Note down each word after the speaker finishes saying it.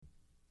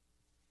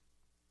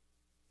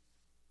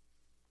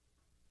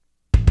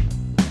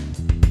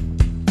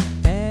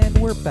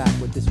we're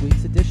back with this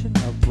week's edition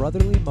of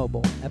Brotherly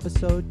Mobile,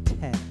 Episode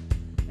 10,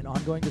 an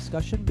ongoing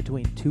discussion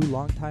between two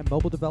longtime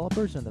mobile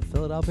developers in the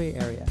Philadelphia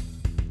area.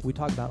 We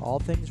talk about all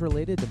things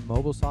related to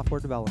mobile software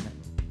development.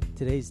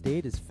 Today's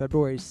date is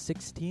February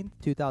 16th,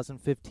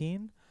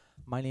 2015.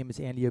 My name is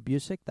Andy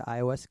Obusick, the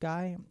iOS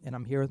guy, and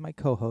I'm here with my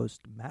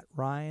co-host, Matt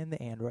Ryan,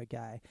 the Android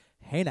guy.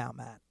 Hey now,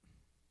 Matt.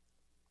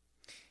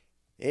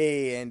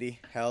 Hey, Andy.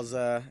 How's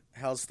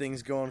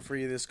things going for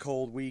you this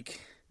cold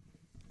week?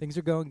 Things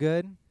are going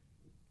good.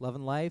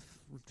 Loving life.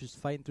 We're just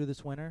fighting through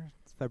this winter.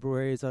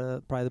 February is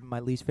probably my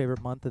least favorite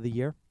month of the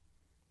year.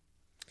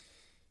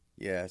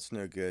 Yeah, it's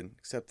no good.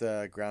 Except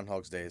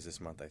Groundhog's Day is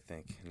this month, I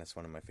think, and that's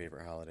one of my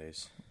favorite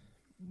holidays.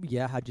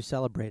 Yeah, how'd you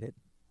celebrate it?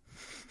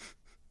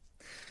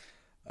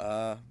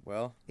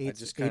 Well, I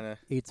just kind of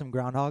ate some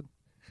groundhog.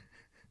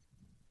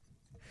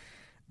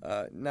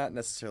 Not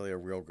necessarily a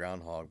real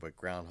groundhog, but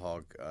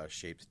groundhog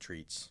shaped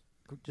treats.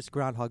 Just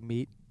groundhog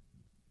meat.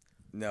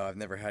 No, I've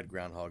never had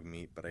groundhog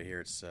meat, but I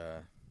hear it's.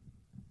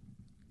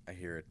 I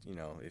hear it. You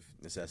know, if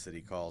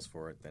necessity calls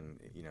for it, then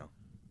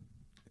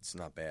it's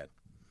not bad.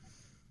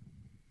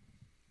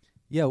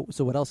 Yeah.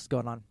 So what else is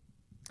going on?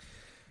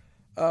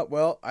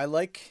 Well, I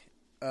like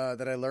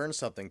that I learned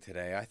something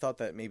today. I thought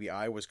that maybe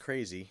I was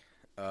crazy,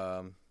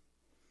 and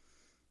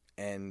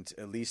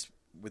at least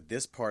with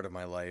this part of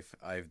my life,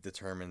 I've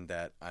determined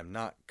that I'm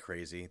not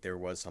crazy. There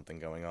was something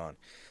going on.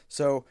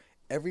 So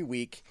every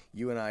week,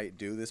 you and I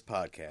do this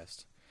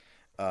podcast,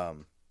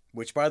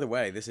 which, by the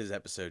way, this is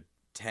episode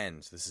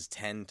 10. So this is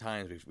 10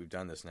 times we've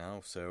done this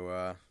now.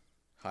 So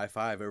high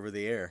five over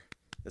the air.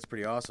 That's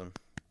pretty awesome.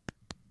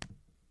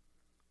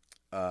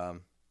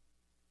 And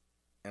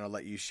I'll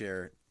let you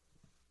share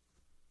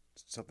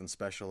something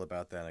special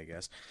about that, I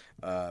guess,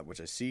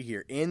 which I see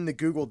here in the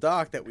Google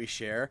Doc that we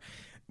share.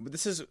 But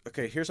this is,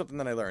 okay, here's something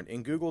that I learned.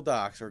 In Google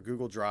Docs or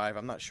Google Drive,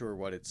 I'm not sure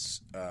what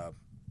it's,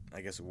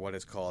 what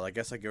it's called. I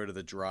guess I go to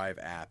the Drive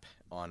app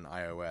on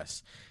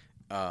iOS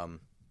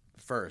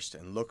first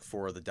and look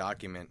for the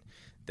document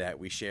that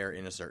we share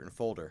in a certain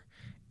folder.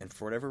 And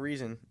for whatever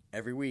reason,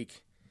 every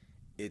week,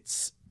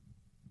 it's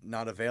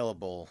not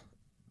available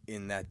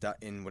in that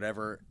in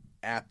whatever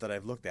app that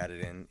I've looked at it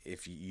in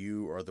if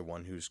you are the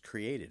one who's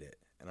created it.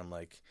 And I'm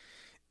like,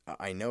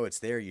 I know it's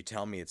there. You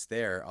tell me it's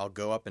there. I'll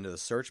go up into the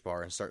search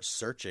bar and start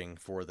searching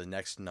for the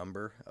next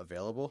number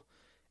available,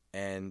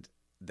 and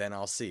then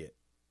I'll see it.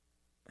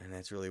 And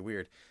that's really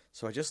weird.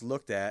 So I just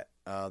looked at,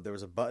 there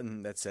was a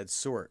button that said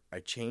sort. I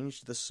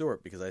changed the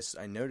sort because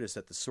I noticed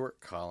that the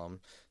sort column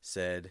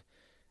said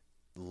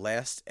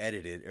last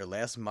edited or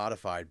last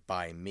modified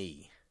by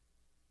me.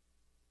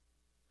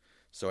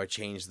 So I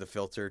changed the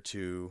filter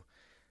to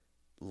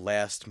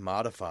last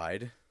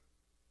modified,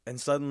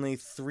 and suddenly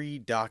 3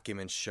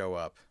 documents show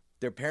up.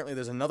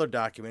 There's another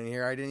document in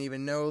here I didn't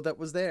even know that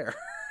was there.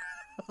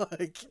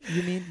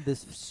 You mean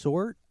this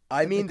sort?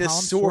 I mean the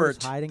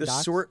sort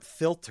docs?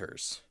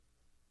 Filters.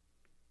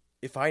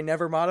 If I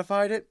never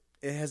modified it,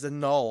 it has a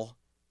null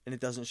and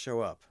it doesn't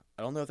show up.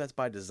 I don't know if that's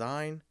by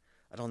design.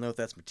 I don't know if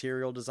that's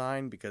material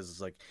design because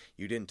it's like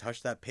you didn't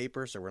touch that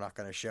paper, so we're not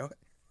going to show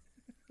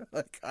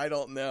it. I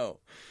don't know.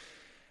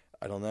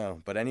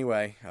 But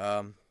anyway,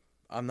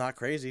 I'm not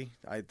crazy.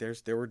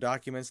 There were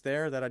documents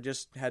there that I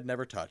just had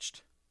never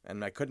touched.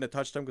 And I couldn't have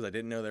touched them because I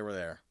didn't know they were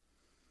there.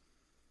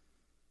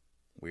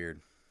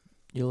 Weird.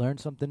 You learn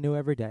something new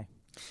every day.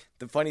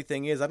 The funny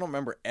thing is, I don't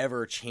remember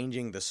ever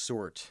changing the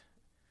sort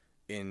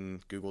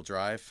in Google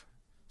Drive.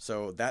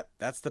 So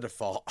that's the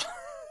default.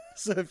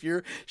 So if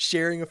you're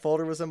sharing a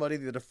folder with somebody,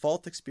 the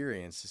default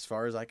experience, as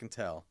far as I can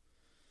tell.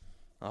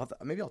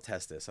 Maybe I'll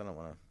test this. I don't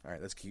want to. All right,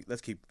 let's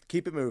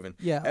keep it moving.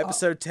 Yeah,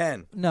 episode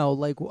 10. No,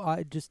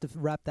 just to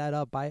wrap that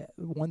up,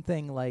 one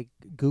thing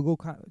Google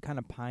kind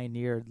of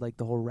pioneered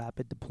the whole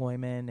rapid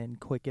deployment and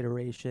quick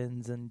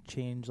iterations and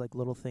change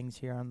little things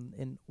here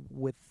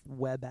with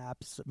web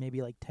apps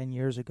maybe 10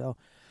 years ago,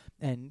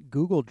 and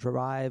Google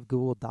Drive,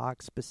 Google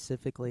Docs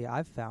specifically,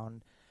 I've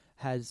found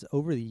has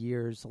over the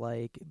years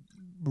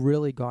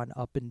really gone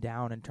up and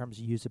down in terms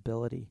of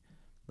usability.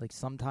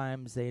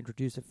 Sometimes they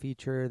introduce a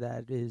feature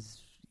that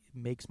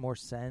makes more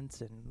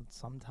sense, and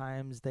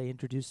sometimes they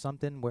introduce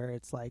something where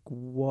it's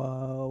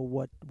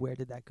whoa, where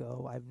did that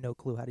go? I have no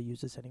clue how to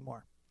use this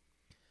anymore.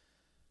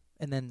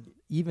 And then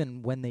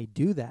even when they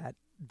do that,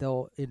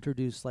 they'll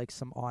introduce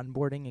some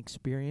onboarding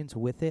experience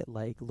with it,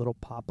 little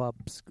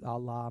pop-ups a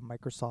la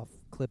Microsoft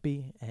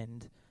Clippy,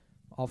 and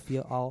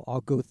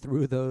I'll go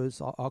through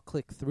those, I'll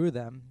click through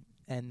them,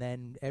 and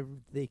then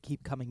they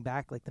keep coming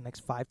back the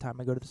next 5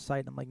 times I go to the site,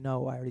 and I'm like,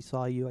 no, I already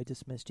saw you, I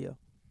just missed you.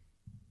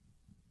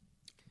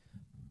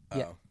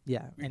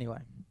 Yeah. Anyway.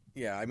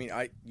 Yeah, I mean,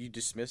 you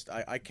dismissed.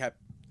 I kept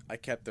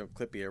the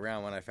Clippy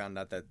around when I found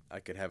out that I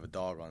could have a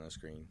dog on the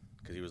screen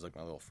because he was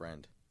my little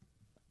friend.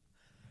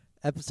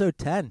 Episode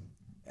 10.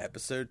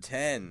 Episode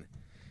 10.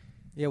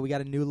 Yeah, we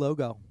got a new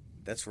logo.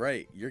 That's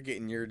right. You're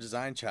getting your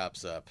design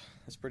chops up.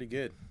 That's pretty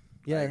good.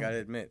 Yeah, I gotta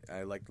admit,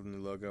 I like the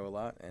new logo a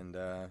lot, and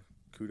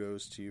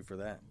kudos to you for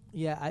that.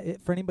 Yeah,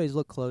 for anybody's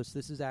look close,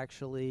 this is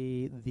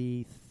actually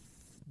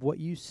what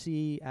you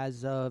see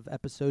as of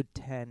episode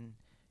 10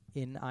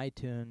 in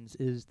iTunes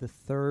is the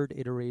third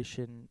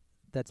iteration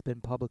that's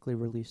been publicly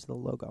released of the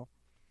logo.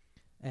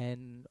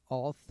 And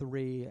all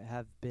three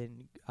have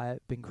been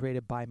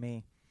created by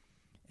me,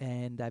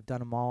 and I've done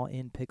them all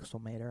in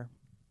Pixelmator.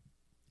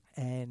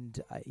 And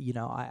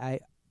I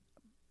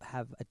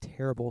have a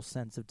terrible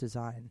sense of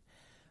design.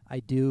 I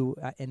do,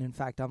 and in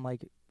fact,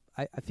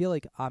 I feel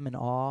like I'm in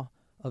awe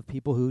of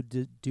people who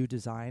do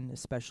design,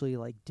 especially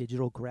like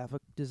digital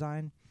graphic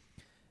design,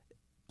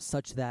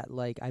 such that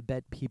like I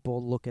bet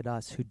people look at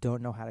us who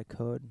don't know how to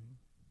code.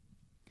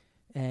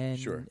 And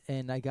Sure.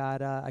 and I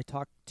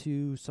talked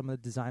to some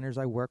of the designers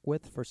I work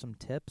with for some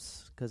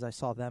tips, because I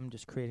saw them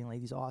just creating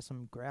like these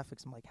awesome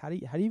graphics. I'm like, how do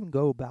you even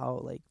go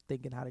about like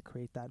thinking how to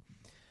create that?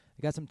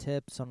 I got some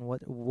tips on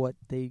what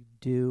they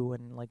do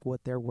and like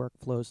what their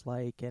workflow's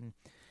like, and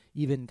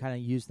even kind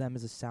of use them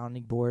as a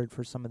sounding board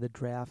for some of the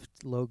draft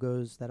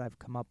logos that I've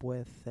come up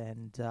with.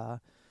 And I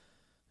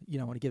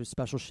want to give a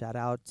special shout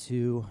out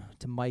to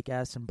Mike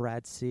S. and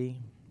Brad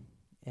C.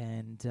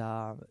 And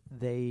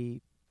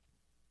they,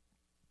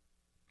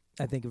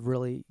 I think, have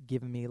really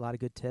given me a lot of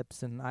good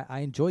tips, and I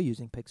enjoy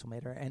using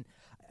Pixelmator. And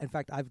in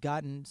fact, I've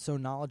gotten so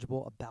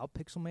knowledgeable about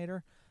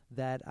Pixelmator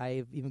that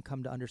I've even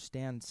come to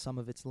understand some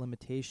of its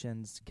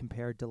limitations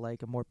compared to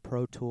like a more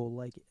pro tool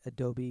like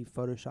Adobe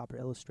Photoshop or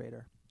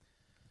Illustrator.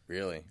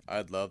 Really,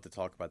 I'd love to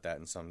talk about that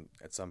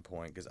at some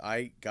point, because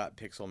I got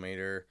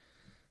Pixelmator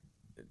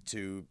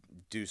to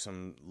do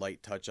some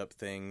light touch-up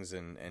things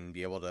and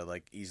be able to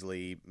like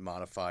easily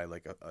modify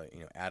like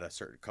add a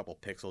certain couple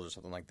pixels or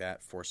something like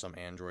that for some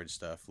Android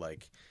stuff,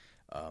 like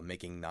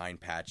making 9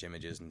 patch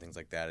images and things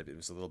like that. It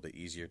was a little bit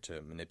easier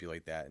to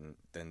manipulate that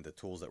than the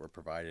tools that were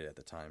provided at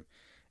the time.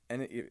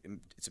 And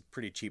it's a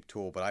pretty cheap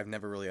tool, but I've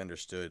never really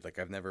understood. Like,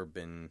 I've never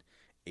been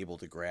able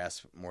to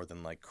grasp more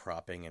than like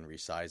cropping and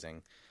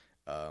resizing.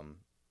 I've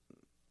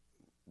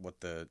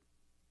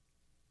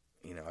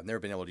never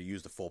been able to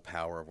use the full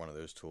power of one of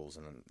those tools,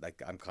 and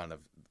like I'm kind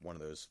of one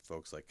of those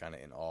folks like kind of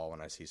in awe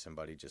when I see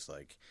somebody just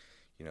like,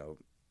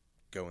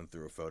 going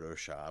through a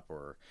Photoshop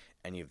or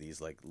any of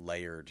these like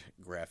layered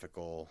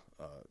graphical,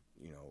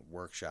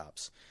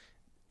 workshops.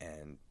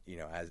 And,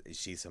 as you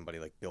see somebody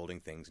like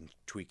building things and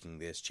tweaking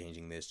this,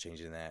 changing that,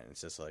 and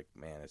it's just like,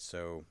 man, it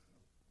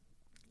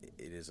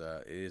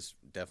is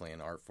definitely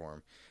an art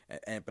form.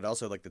 But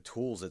also like the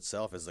tools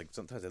itself is like,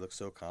 sometimes they look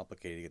so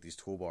complicated. You get these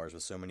toolbars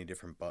with so many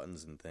different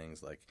buttons and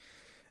things. Like,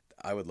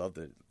 I would love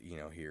to,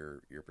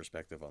 hear your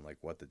perspective on like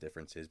what the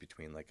difference is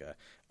between like a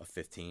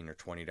 $15 or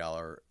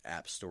 $20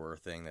 app store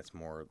thing that's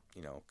more,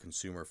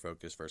 consumer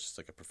focused versus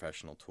like a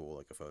professional tool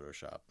like a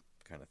Photoshop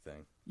kind of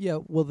thing. Yeah,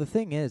 well, the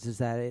thing is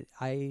that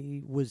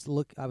I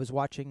was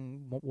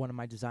watching one of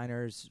my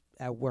designers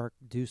at work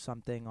do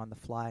something on the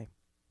fly,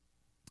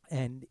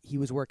 and he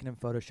was working in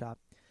Photoshop,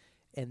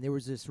 and there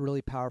was this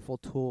really powerful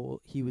tool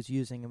he was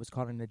using. It was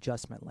called an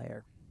adjustment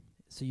layer.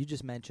 So you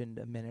just mentioned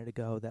a minute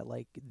ago that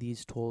like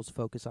these tools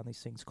focus on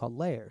these things called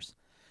layers.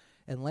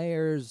 And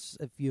layers,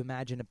 if you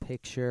imagine a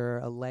picture,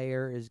 a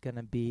layer is going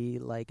to be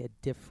like a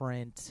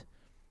different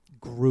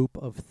group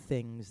of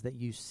things that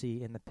you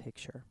see in the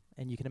picture.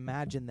 And you can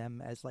imagine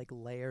them as like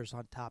layers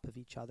on top of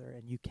each other,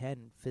 and you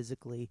can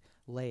physically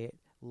lay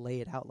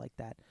it out like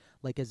that,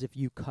 like as if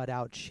you cut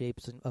out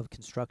shapes of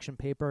construction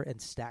paper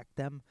and stack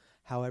them.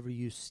 However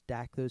you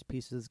stack those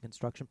pieces of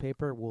construction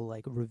paper will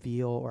like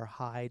reveal or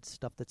hide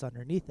stuff that's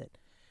underneath it.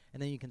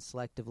 And then you can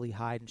selectively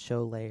hide and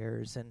show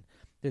layers, and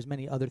there's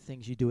many other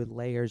things you do with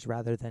layers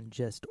rather than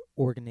just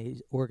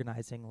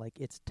organizing like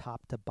its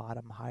top to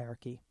bottom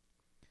hierarchy.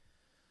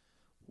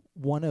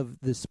 One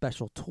of the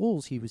special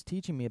tools he was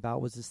teaching me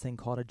about was this thing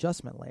called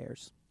adjustment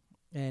layers.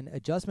 And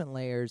adjustment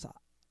layers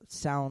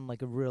sound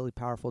like a really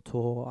powerful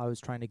tool. I was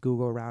trying to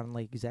Google around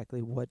like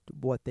exactly what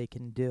they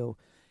can do.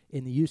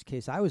 In the use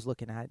case I was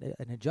looking at,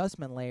 an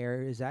adjustment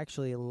layer is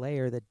actually a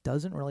layer that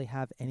doesn't really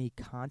have any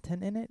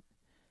content in it,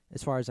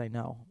 as far as I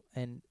know.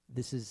 And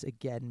this is,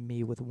 again,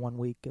 me with 1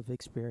 week of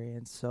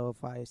experience. So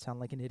if I sound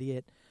like an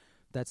idiot,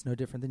 that's no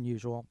different than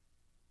usual.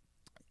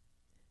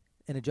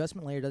 An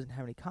adjustment layer doesn't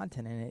have any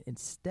content in it.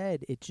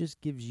 Instead, it just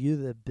gives you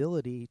the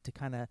ability to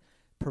kind of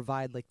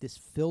provide like this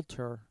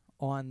filter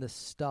on the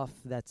stuff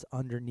that's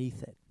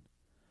underneath it.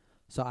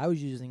 So I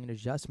was using an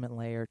adjustment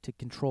layer to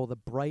control the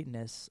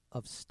brightness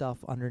of stuff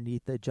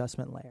underneath the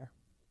adjustment layer.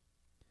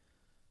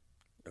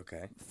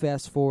 Okay.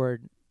 Fast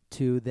forward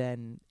to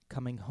then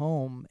coming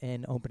home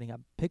and opening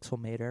up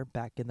Pixelmator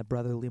back in the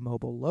Brotherly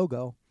Mobile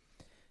logo,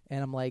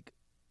 and I'm like,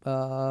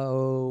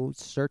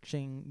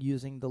 searching,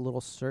 using the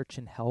little search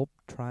and help,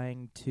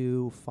 trying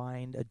to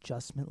find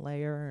adjustment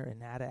layer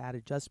and add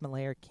adjustment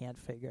layer, can't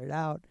figure it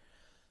out.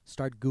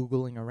 Start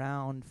Googling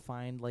around,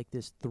 find like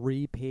this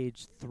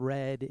 3-page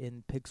thread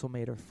in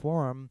Pixelmator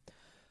forum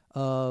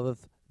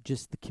of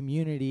just the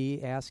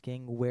community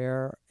asking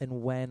where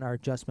and when are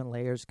adjustment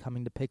layers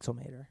coming to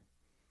Pixelmator.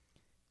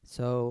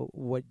 So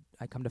what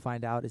I come to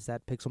find out is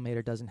that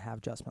Pixelmator doesn't have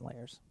adjustment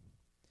layers.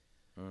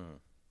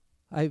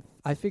 I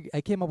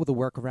came up with a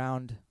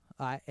workaround.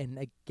 And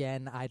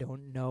again, I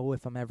don't know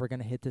if I'm ever going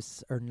to hit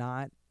this or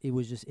not. It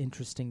was just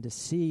interesting to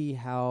see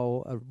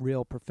how a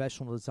real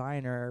professional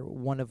designer,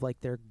 one of like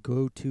their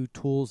go-to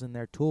tools in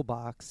their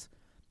toolbox,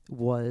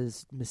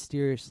 was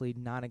mysteriously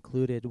not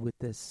included with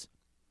this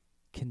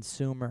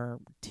consumer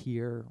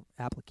tier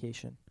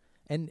application.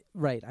 And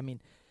right, I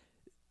mean,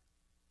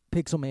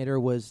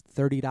 Pixelmator was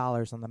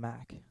 $30 on the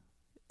Mac,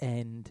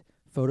 and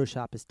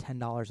Photoshop is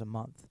 $10 a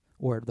month,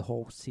 or the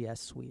whole CS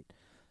suite.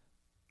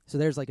 So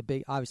there's like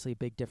obviously a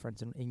big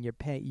difference in your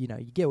pay. You know,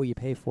 you get what you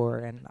pay for,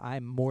 and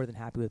I'm more than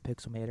happy with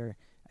Pixelmator.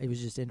 It was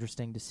just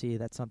interesting to see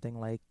that something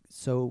like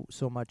so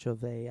much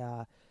of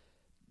a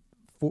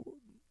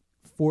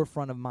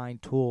forefront of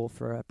mind tool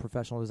for a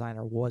professional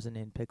designer wasn't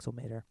in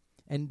Pixelmator.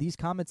 And these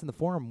comments in the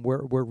forum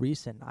were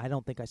recent. I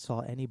don't think I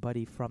saw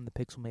anybody from the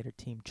Pixelmator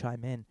team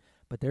chime in,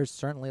 but there's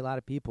certainly a lot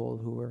of people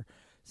who were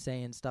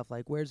saying stuff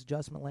like, where's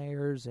adjustment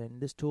layers,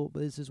 and this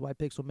is why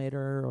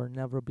Pixelmator or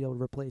never be able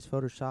to replace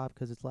Photoshop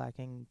because it's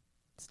lacking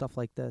stuff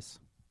like this.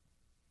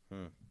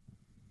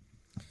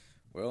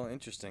 Well,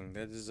 interesting.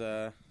 That is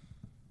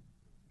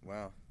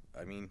wow.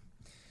 I mean,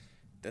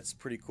 that's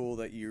pretty cool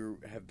that you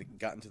have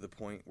gotten to the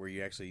point where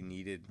you actually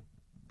needed,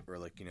 or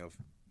like,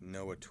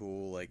 know a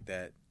tool like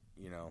that,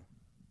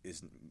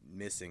 is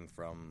missing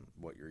from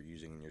what you're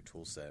using in your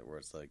tool set, where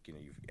it's like, you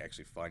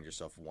actually find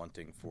yourself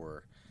wanting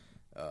for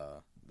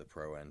the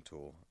Pro End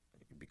tool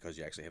because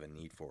you actually have a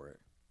need for it.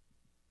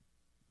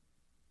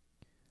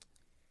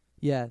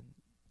 Yeah.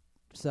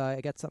 So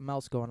I got something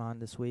else going on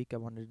this week I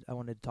wanted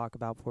to talk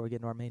about before we get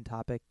into our main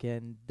topic.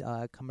 And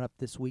coming up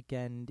this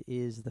weekend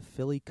is the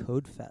Philly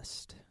Code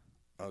Fest.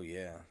 Oh,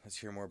 yeah. Let's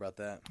hear more about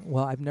that.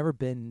 Well, I've never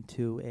been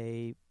to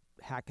a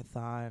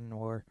hackathon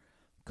or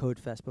Code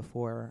Fest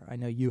before. I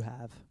know you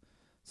have.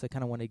 So I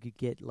kind of wanted to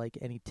get like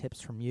any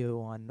tips from you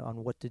on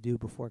what to do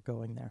before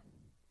going there.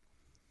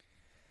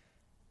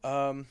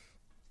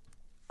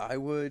 I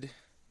would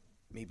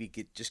maybe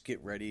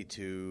get ready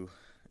to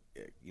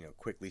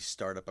quickly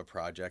start up a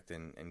project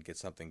and get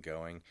something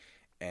going.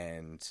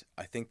 And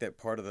I think that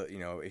part of the,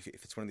 if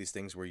it's one of these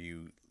things where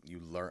you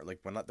learn,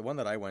 like the one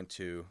that I went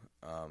to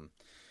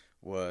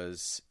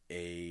was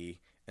an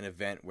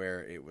event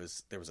where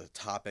there was a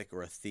topic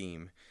or a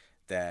theme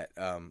that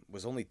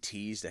was only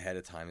teased ahead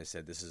of time. They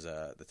said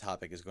the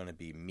topic is going to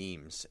be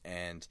memes,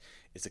 and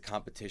it's a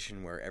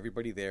competition where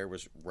everybody there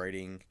was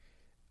writing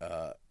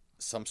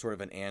some sort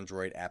of an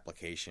Android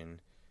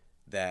application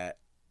that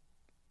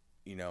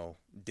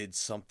did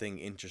something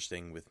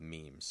interesting with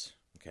memes.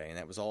 Okay, and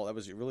that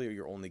was really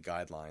your only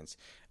guidelines.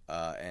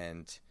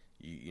 And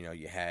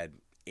you had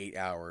 8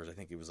 hours. I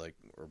think it was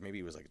or maybe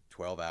it was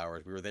 12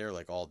 hours. We were there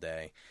all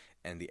day.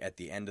 And at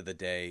the end of the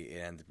day, it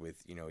ended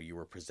with, you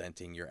were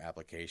presenting your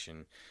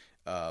application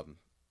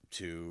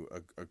to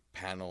a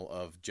panel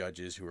of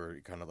judges who were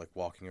kind of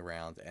walking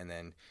around, and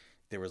then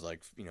there was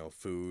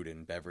food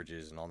and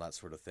beverages and all that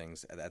sort of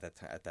things at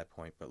that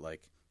point. But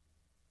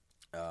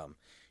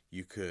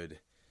you could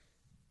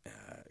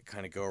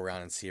kind of go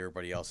around and see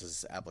everybody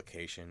else's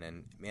application,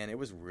 and man, it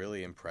was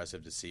really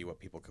impressive to see what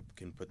people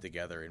can put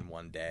together in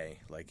one day.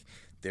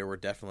 There were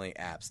definitely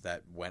apps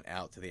that went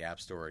out to the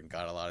App Store and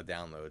got a lot of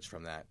downloads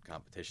from that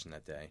competition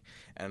that day.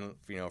 And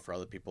for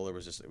other people, it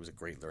was a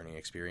great learning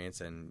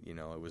experience, and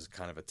it was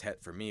kind of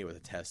for me, it was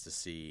a test to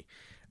see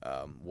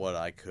what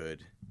I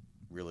could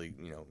really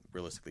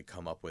realistically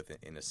come up with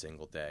in a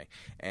single day.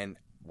 And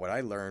what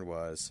I learned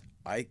was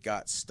I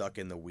got stuck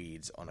in the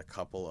weeds on a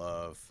couple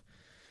of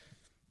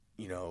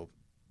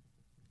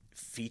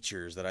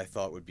features that I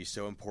thought would be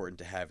so important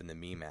to have in the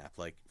meme app.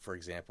 Like, for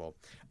example,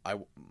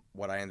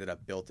 what I ended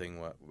up building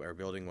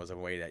was a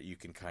way that you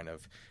can kind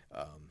of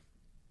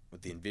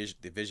what the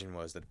vision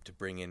was that to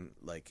bring in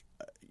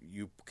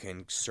you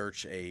can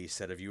search a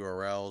set of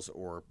URLs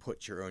or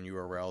put your own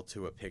URL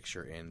to a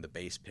picture in the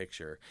base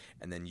picture,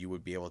 and then you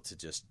would be able to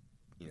just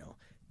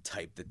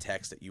type the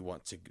text that you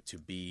want to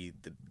be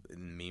the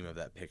meme of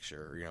that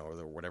picture,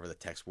 or whatever the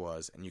text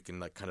was, and you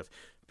can kind of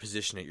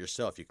position it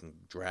yourself. You can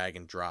drag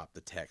and drop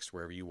the text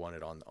wherever you want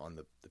it on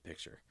the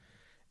picture.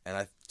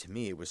 And to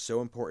me, it was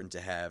so important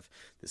to have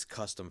this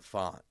custom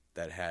font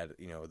that had,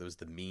 there was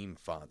the meme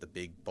font, the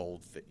big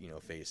bold,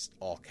 faced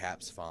all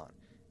caps font,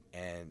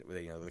 and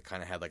they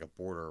kind of had a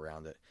border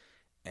around it.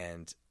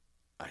 And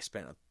I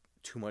spent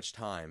too much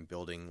time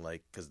building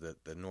because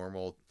the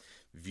normal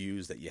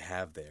views that you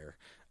have there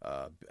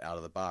out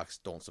of the box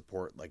don't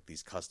support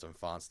these custom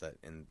fonts that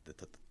in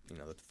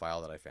the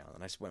file that I found,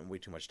 and I spent way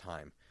too much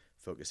time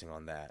focusing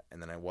on that,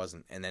 and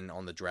then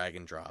on the drag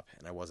and drop,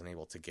 and I wasn't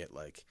able to get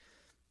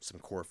some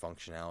core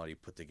functionality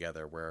put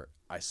together, where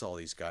I saw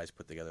these guys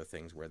put together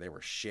things where they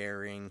were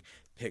sharing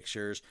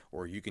pictures,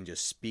 or you can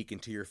just speak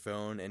into your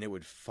phone and it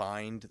would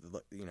find,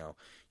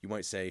 you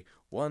might say,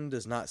 one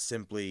does not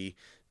simply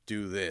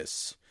do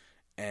this,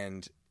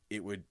 and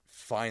it would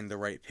find the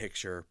right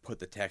picture, put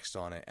the text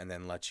on it, and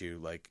then let you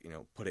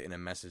put it in a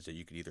message that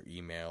you could either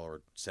email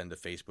or send to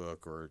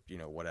Facebook or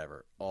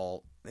whatever.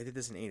 They did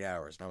this in 8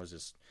 hours, and I was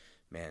just,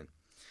 man,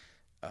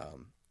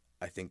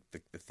 I think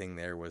the thing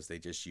there was they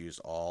just used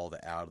all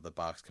the out of the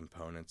box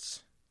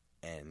components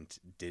and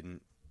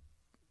didn't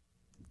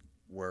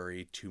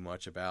worry too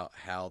much about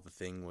how the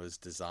thing was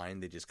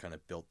designed. They just kind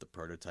of built the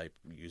prototype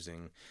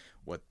using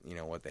what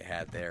they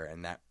had there,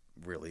 and that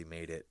really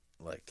made it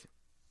like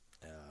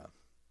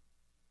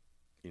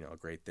a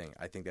great thing.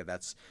 I think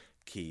that's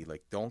key.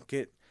 Like, don't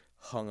get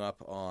hung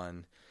up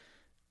on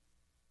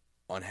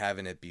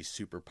having it be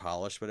super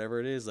polished, whatever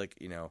it is. Like,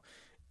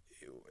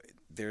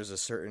 there's a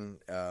certain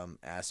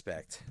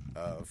aspect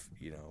of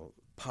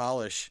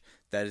polish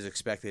that is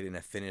expected in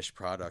a finished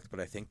product, but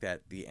I think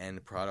that the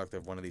end product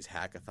of one of these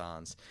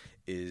hackathons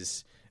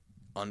is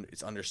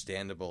it's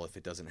understandable if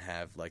it doesn't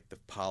have like the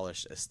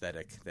polished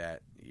aesthetic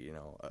that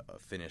a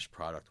finished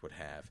product would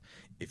have.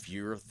 If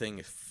your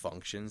thing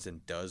functions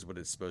and does what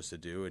it's supposed to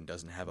do and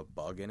doesn't have a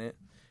bug in it,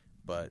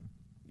 but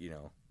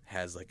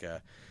has like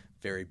a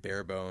very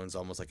bare bones,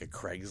 almost like a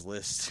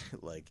Craigslist,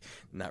 like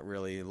not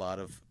really a lot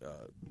of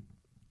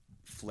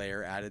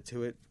flair added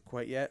to it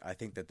quite yet, I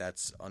think that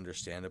that's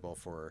understandable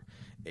for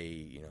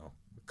a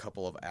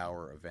couple of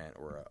hour event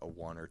or a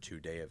 1 or 2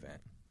 day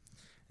event.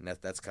 And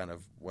that's kind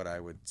of what I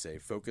would say.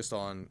 Focused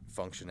on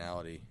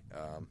functionality,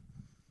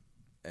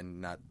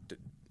 and not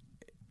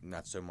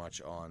so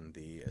much on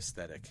the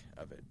aesthetic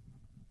of it.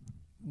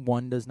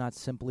 One does not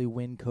simply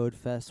win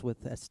CodeFest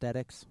with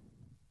aesthetics.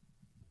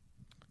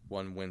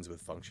 One wins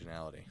with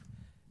functionality.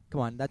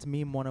 Come on, that's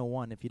meme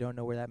 101 if you don't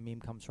know where that meme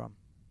comes from.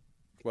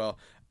 Well,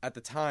 at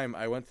the time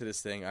I went to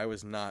this thing, I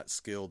was not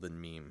skilled in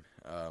meme.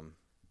 I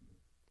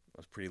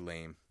was pretty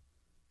lame.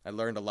 I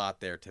learned a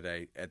lot there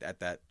today at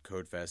that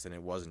CodeFest, and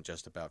it wasn't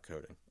just about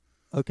coding.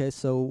 Okay,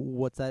 so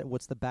what's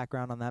the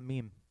background on that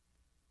meme?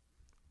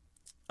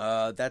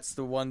 That's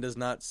the one does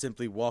not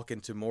simply walk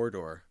into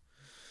Mordor.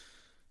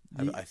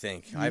 I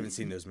think. I haven't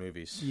seen those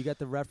movies. You got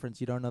the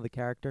reference. You don't know the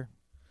character?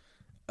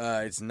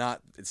 It's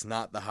not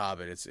the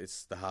Hobbit.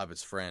 It's the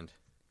Hobbit's friend.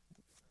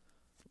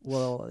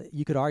 Well,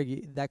 you could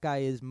argue that guy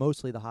is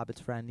mostly the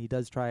Hobbit's friend. He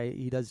does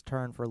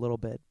turn for a little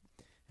bit.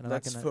 And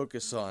let's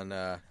focus on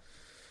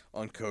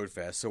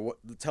CodeFest. So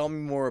tell me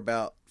more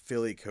about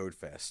Philly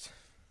CodeFest.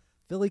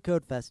 Philly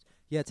CodeFest.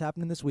 Yeah, it's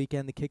happening this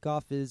weekend. The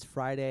kickoff is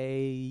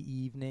Friday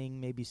evening,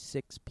 maybe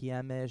 6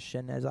 p.m.-ish.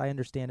 And as I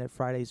understand it,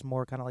 Friday's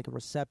more kind of like a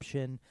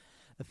reception.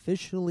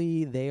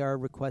 Officially, they are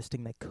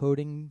requesting that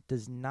coding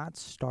does not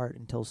start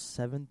until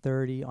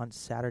 7:30 on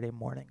Saturday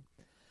morning.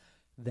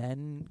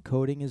 Then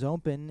coding is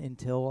open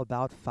until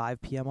about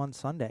 5 p.m. on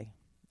Sunday,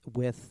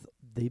 with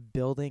the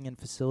building and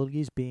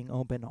facilities being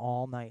open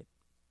all night.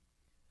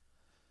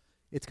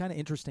 It's kind of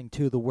interesting,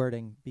 too, the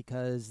wording,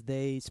 because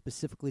they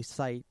specifically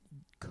cite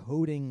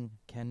coding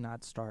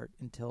cannot start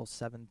until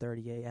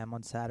 7:30 a.m.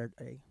 on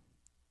Saturday.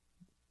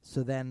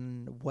 So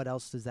then what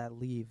else does that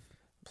leave?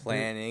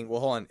 Planning.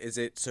 Well, hold on. Is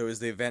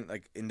the event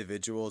like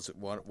individuals,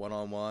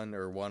 one-on-one,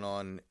 or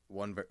one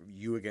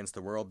you against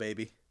the world,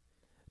 baby?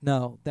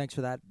 No, thanks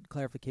for that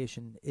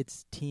clarification.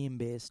 It's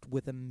team-based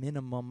with a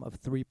minimum of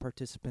 3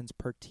 participants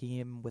per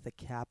team with a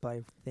cap,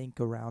 I think,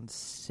 around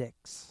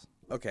 6.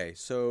 Okay,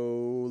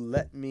 so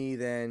let me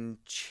then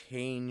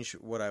change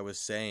what I was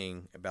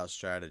saying about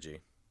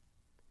strategy.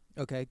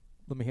 Okay,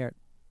 let me hear it.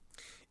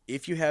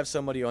 If you have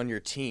somebody on your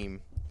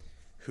team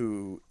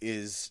who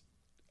is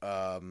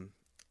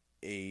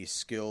a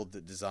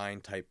skilled design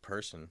type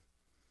person,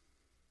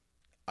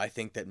 I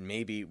think that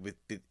maybe with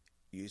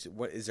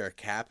what is there a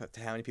cap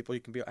to how many people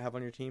you can have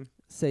on your team?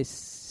 Say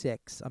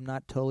 6. I'm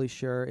not totally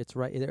sure. It's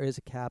right. There is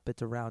a cap.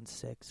 It's around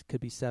 6. Could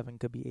be 7.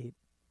 Could be 8.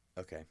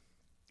 Okay.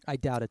 I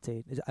doubt it's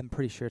 8. I'm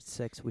pretty sure it's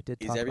 6. We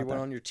did. Talk Is everyone about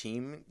that. on your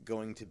team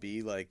going to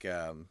be do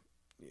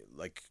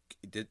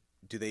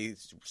they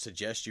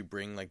suggest you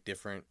bring like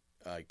different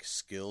like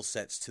skill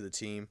sets to the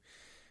team,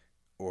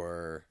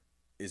 or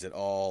is it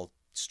all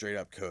straight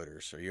up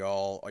coders? Are you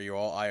all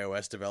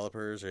iOS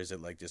developers, or is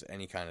it like just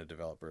any kind of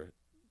developer?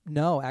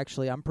 No,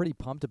 actually, I'm pretty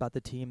pumped about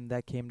the team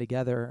that came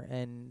together,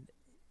 and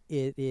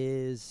it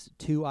is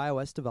 2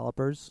 iOS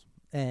developers,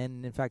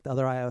 and in fact, the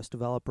other iOS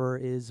developer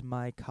is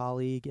my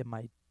colleague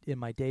in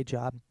my day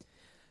job,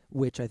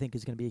 which I think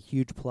is going to be a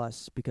huge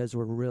plus because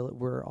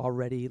we're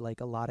already like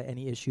a lot of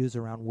any issues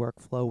around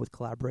workflow with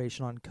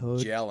collaboration on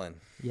code. Gelling.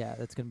 Yeah,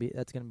 that's gonna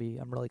be.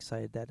 I'm really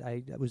excited that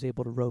I was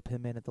able to rope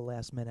him in at the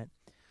last minute.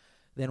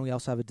 Then we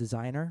also have a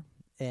designer,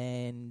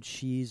 and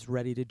she's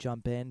ready to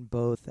jump in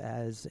both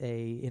as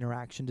a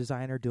interaction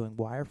designer doing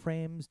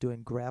wireframes,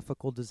 doing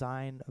graphical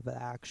design of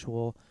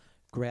actual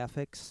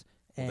graphics.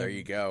 Well, there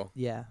you go.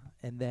 Yeah,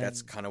 and then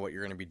that's kind of what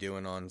you're going to be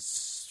doing on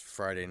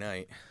Friday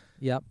night.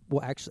 Yep.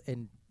 Well, actually,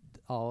 and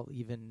I'll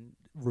even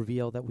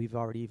reveal that we've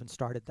already even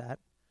started that.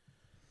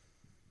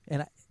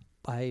 And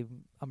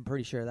I'm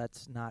pretty sure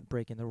that's not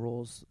breaking the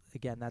rules.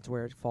 Again, that's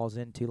where it falls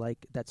into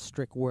like that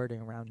strict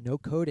wording around no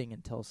coding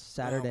until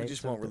Saturday. No, we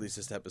just won't release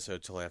this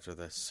episode till after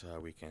this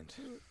weekend.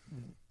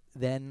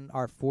 Then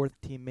our 4th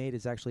teammate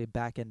is actually a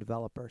back-end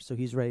developer, so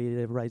he's ready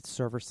to write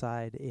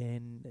server-side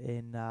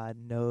in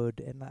Node,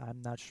 and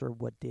I'm not sure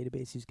what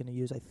database he's going to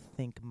use. I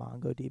think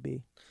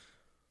MongoDB.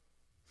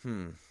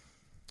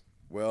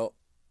 Well,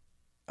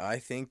 I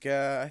think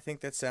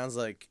that sounds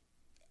like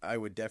I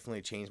would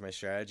definitely change my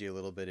strategy a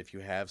little bit if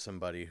you have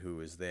somebody who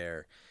is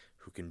there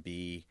who can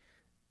be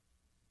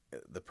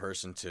the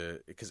person to,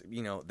 because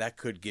that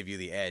could give you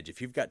the edge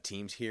if you've got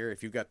teams here,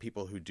 if you've got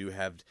people who do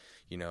have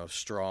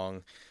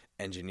strong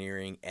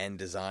engineering and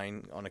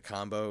design on a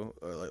combo,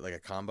 or like a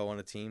combo on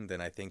a team,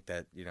 then I think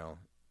that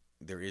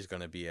there is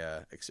going to be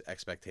a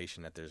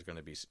expectation that there's going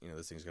to be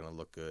this thing's going to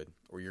look good,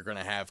 or you're going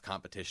to have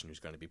competition who's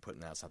going to be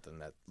putting out something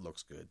that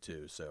looks good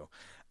too. So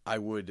I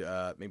would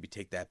maybe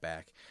take that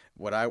back.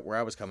 Where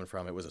I was coming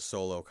from, it was a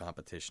solo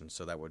competition,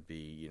 so that would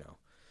be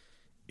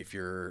if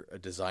you're a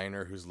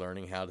designer who's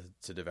learning how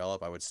to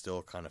develop, I would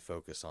still kind of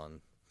focus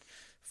on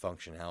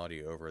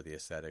functionality over the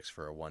aesthetics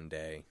for a one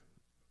day,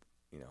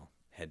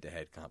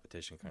 head-to-head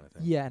competition kind of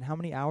thing. Yeah, and how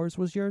many hours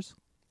was yours?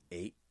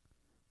 8.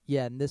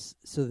 Yeah, and this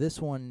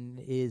one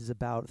is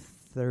about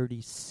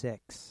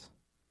 36.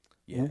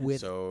 Yeah,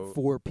 with so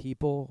 4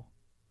 people.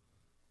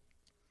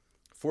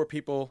 4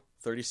 people,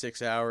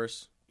 36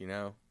 hours.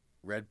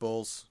 Red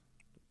Bulls.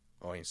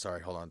 Oh,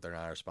 sorry, hold on, they're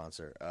not our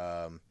sponsor.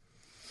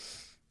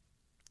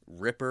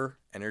 Ripper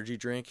energy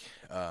drink,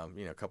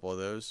 a couple of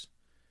those,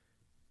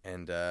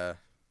 and you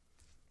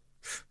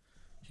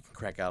can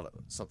crack out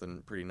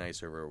something pretty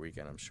nice over a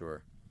weekend, I'm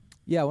sure.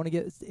 Yeah, I want to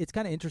get. It's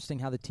kind of interesting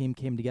how the team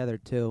came together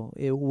too.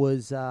 It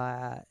was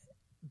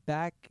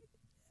back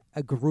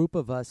a group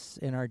of us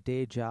in our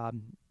day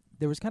job.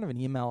 There was kind of an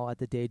email at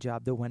the day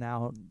job that went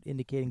out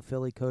indicating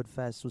Philly Code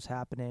Fest was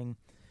happening.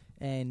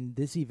 And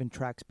this even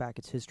tracks back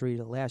its history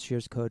to last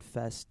year's Code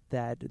Fest,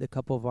 that a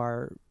couple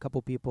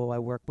people I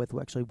work with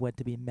who actually went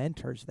to be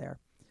mentors there.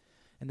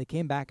 And they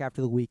came back after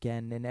the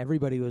weekend, and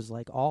everybody was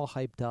like all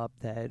hyped up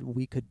that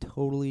we could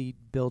totally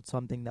build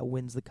something that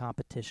wins the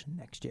competition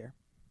next year.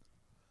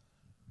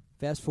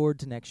 Fast forward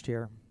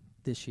to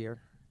this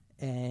year,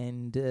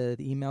 and the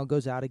email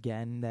goes out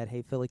again that,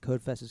 hey, Philly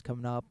Code Fest is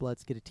coming up.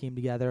 Let's get a team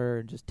together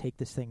and just take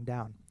this thing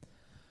down.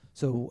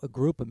 So a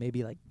group of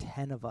maybe like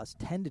 10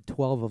 to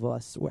 12 of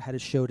us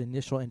had showed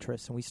initial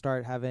interest, and we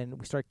start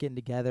getting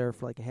together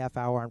for like a half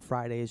hour on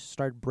Fridays,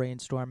 start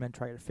brainstorming,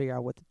 trying to figure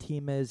out what the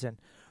team is, and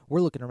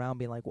we're looking around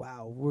being like,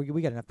 wow,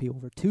 we got enough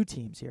people for 2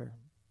 teams here.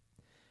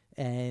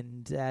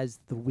 And as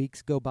the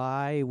weeks go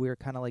by, we're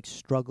kind of like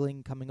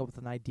struggling, coming up with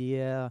an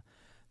idea.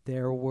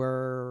 There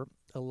were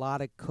a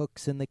lot of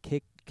cooks in the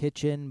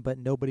kitchen, but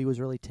nobody was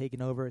really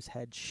taking over as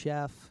head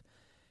chef.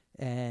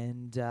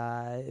 And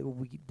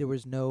there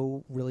was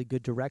no really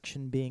good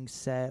direction being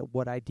set,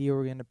 what idea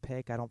we're going to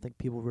pick. I don't think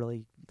people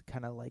really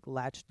kind of like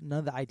latched, none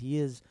of the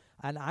ideas,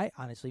 and I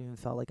honestly even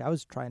felt like I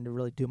was trying to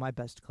really do my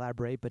best to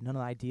collaborate, but none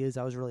of the ideas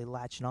I was really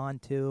latching on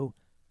to.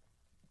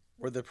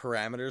 Were the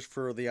parameters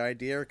for the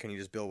idea, or can you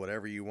just build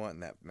whatever you want in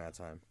that amount of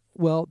time?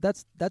 Well,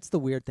 that's the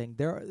weird thing.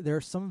 There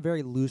are some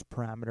very loose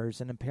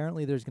parameters, and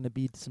apparently there's going to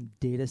be some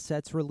data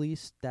sets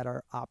released that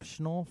are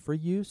optional for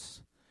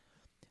use.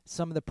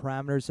 Some of the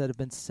parameters that have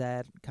been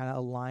set kind of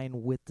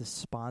align with the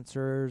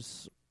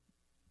sponsors'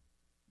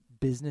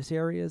 business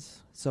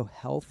areas. So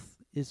health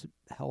is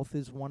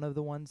one of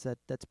the ones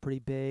that's pretty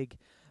big.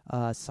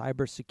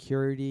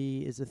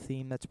 Cybersecurity is a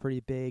theme that's pretty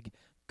big.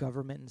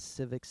 Government and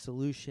civic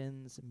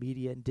solutions,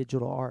 media and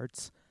digital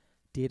arts,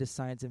 data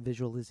science and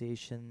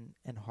visualization,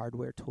 and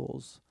hardware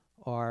tools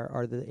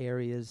are the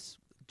areas,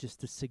 just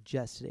the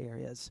suggested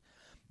areas.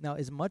 Now,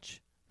 as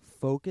much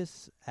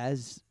focus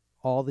as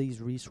all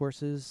these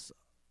resources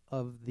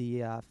of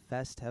the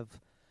fest have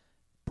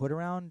put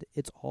around,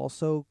 it's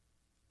also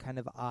kind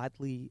of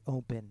oddly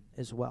open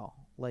as well.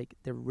 Like,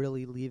 they're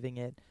really leaving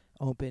it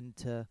open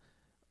to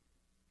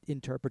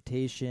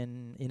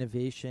interpretation,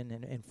 innovation,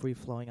 and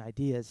free-flowing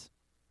ideas.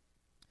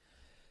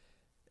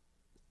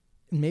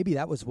 Maybe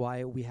that was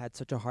why we had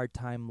such a hard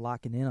time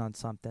locking in on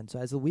something. So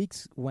as the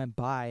weeks went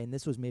by, and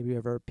this was maybe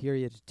over a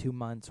period of 2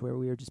 months where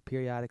we were just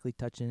periodically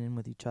touching in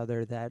with each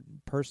other, that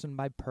person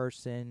by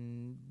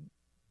person,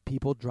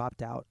 people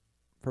dropped out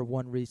for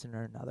one reason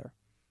or another.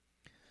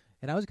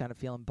 And I was kind of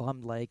feeling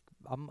bummed. Like,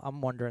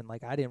 I'm wondering,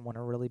 like, I didn't want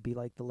to really be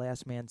like the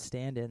last man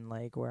standing,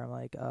 like, where I'm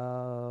like,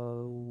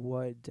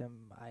 what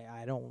am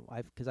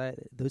because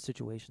those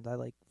situations I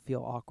like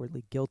feel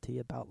awkwardly guilty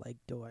about, like,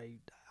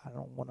 I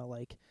don't want to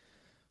like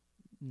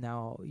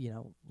now,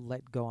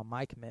 let go on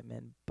my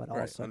commitment, but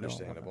right, also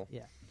understandable.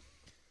 Yeah.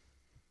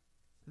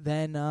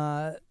 Then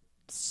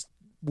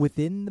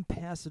within the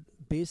past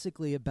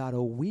basically about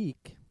a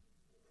week,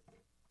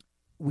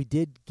 we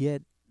did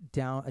get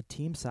down a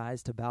team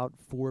size to about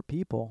 4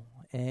 people,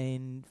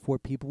 and 4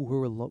 people who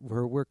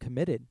were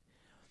committed.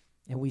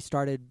 And we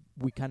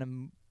kind of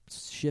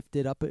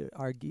shifted up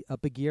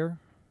a gear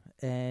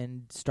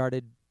and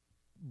started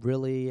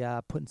really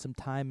putting some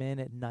time in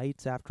at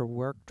nights after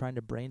work, trying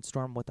to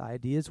brainstorm what the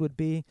ideas would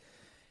be.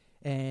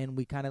 And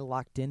we kind of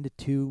locked into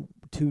two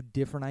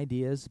different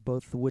ideas,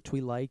 both of which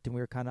we liked, and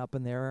we were kind of up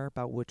in there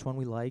about which one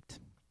we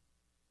liked,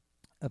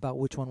 about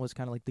which one was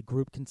kind of like the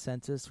group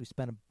consensus. We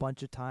spent a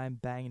bunch of time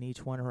banging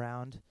each one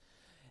around.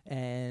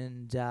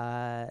 And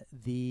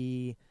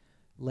the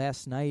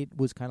last night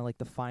was kind of like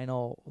the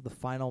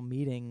final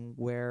meeting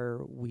where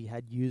we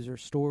had user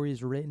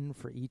stories written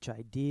for each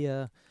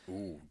idea.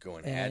 Ooh,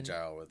 going and,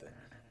 agile with it.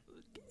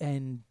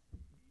 And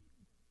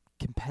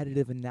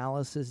competitive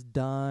analysis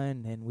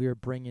done, and we were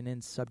bringing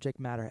in subject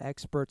matter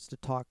experts to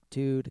talk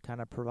to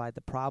kind of provide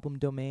the problem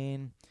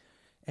domain.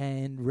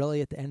 And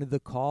really at the end of the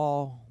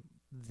call,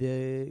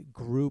 the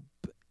group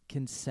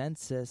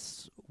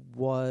consensus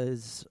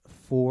was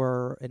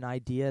for an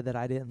idea that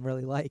I didn't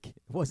really like. It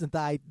wasn't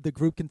the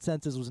group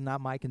consensus was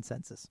not my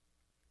consensus.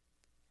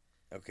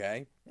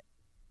 Okay.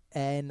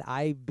 And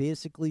I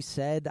basically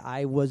said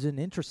I wasn't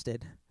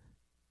interested.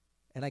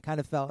 And I kind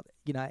of felt,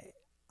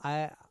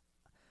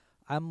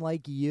 I'm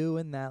like you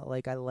in that,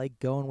 like, I like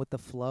going with the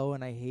flow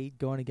and I hate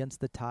going against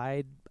the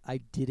tide. I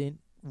didn't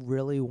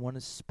really want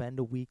to spend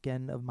a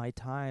weekend of my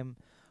time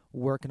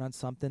working on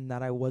something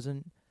that I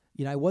wasn't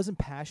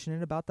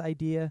passionate about the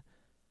idea.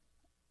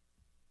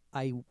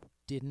 I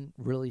didn't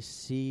really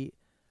see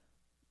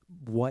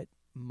what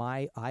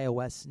my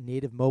iOS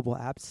native mobile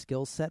app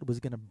skill set was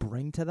going to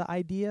bring to the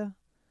idea.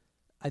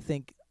 I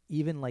think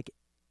even like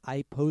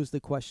I posed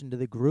the question to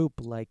the group,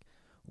 like,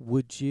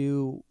 would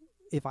you,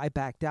 if I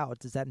backed out,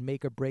 does that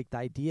make or break the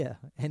idea?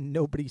 And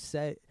nobody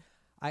said,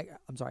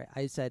 I'm sorry,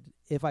 I said,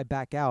 if I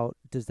back out,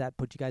 does that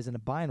put you guys in a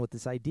bind with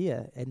this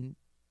idea? And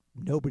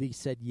nobody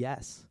said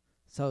yes.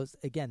 So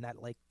again,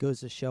 that like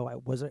goes to show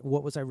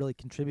what was I really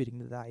contributing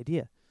to the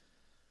idea?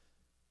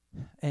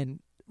 And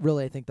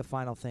really, I think the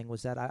final thing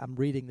was that I'm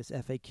reading this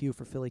FAQ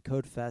for Philly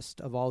Code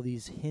Fest of all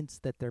these hints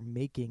that they're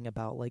making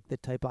about like the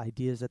type of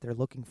ideas that they're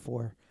looking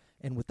for.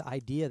 And with the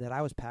idea that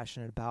I was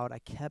passionate about, I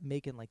kept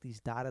making like these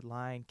dotted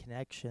line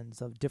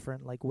connections of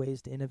different like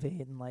ways to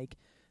innovate and like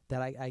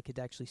that I could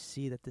actually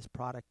see that this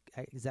product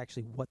is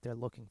actually what they're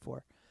looking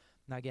for.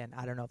 Now, again,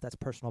 I don't know if that's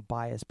personal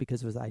bias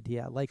because it was the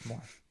idea I like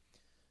more.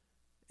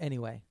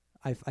 Anyway,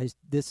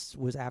 this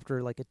was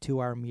after like a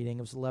 2-hour meeting.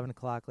 It was 11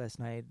 o'clock last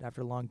night.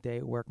 After a long day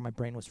at work, my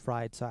brain was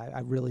fried, so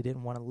I really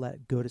didn't want to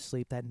go to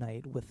sleep that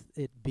night with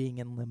it being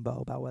in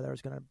limbo about whether I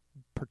was going to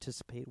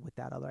participate with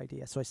that other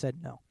idea. So I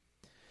said no.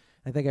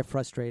 I think I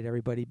frustrated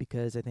everybody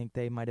because I think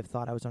they might have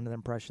thought I was under the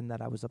impression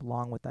that I would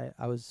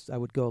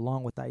go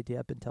along with the idea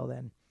up until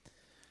then.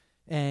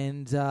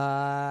 And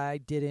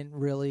I didn't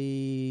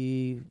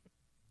really,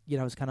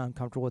 I was kind of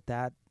uncomfortable with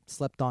that,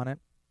 slept on it.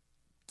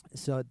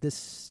 So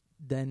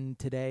then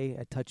today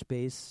I touched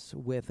base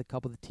with a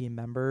couple of the team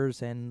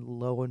members, and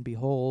lo and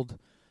behold,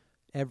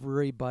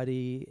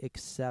 everybody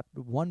except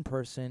one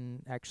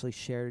person actually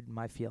shared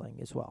my feeling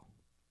as well.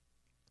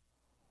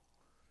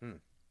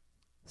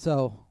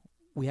 So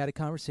we had a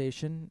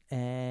conversation,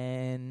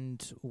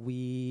 and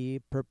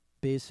we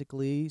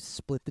basically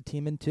split the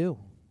team in two.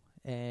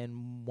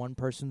 And one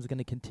person's going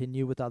to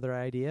continue with the other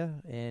idea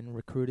and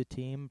recruit a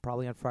team,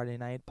 probably on Friday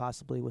night,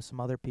 possibly with some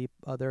other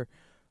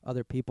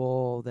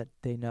people that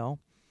they know.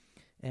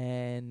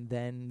 And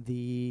then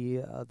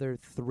the other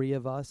three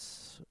of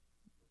us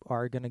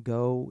are going to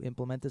go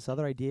implement this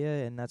other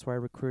idea, and that's why I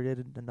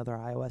recruited another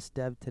iOS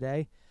dev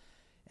today.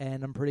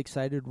 And I'm pretty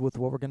excited with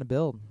what we're going to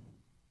build.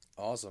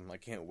 Awesome. I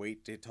can't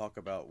wait to talk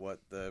about what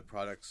the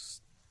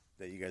products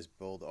that you guys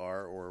build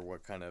are, or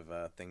what kind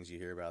of things you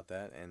hear about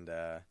that. And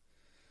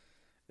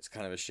it's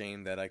kind of a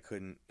shame that I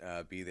couldn't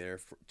be there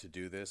to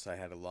do this. I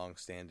had a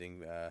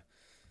long-standing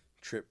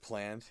trip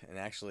planned, and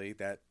actually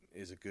that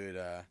is a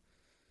good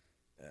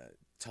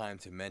time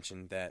to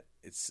mention that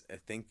I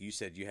think you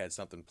said you had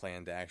something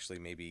planned to actually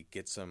maybe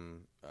get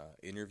some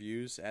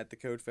interviews at the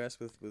Code Fest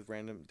with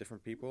random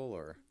different people,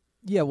 or...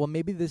 Yeah, well,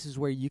 maybe this is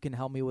where you can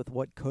help me with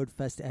what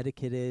CodeFest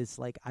etiquette is.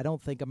 Like, I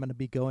don't think I'm going to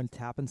be going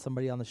tapping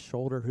somebody on the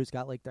shoulder who's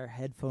got, like, their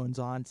headphones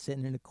on,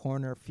 sitting in a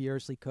corner,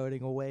 furiously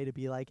coding away to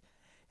be like,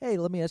 hey,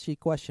 let me ask you a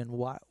question.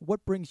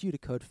 What brings you to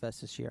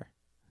CodeFest this year?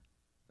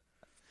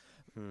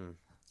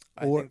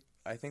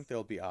 I think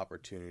there'll be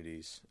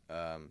opportunities.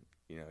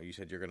 You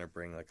said you're going to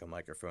bring, like, a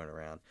microphone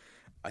around.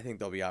 I think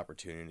there'll be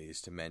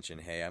opportunities to mention,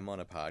 hey, I'm on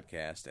a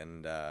podcast,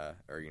 and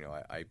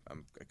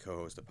I'm a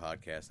co-host a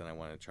podcast, and I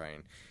want to try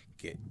and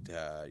get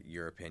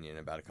your opinion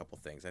about a couple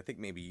things. I think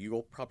maybe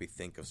you'll probably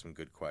think of some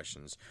good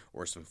questions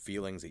or some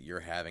feelings that you're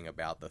having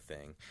about the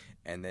thing,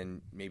 and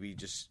then maybe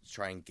just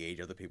try and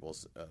gauge other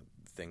people's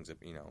things,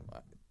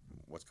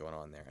 what's going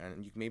on there.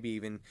 And you can maybe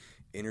even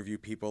interview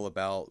people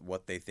about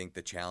what they think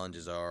the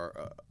challenges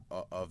are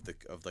of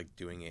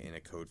doing it in a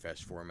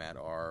CodeFest format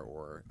are,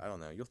 or I don't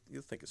know.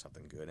 You'll think of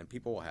something good, and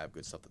people will have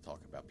good stuff to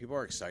talk about. People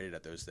are excited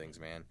at those things,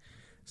 man.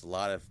 There's a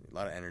lot of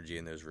energy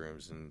in those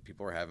rooms, and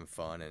people are having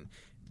fun, and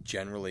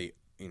generally,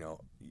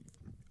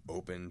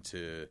 open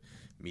to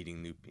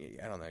meeting new.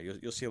 I don't know.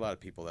 You'll see a lot of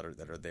people that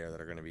are there that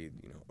are going to be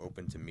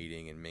open to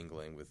meeting and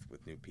mingling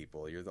with new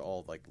people. You're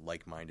all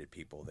like-minded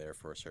people there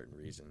for a certain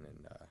reason,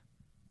 and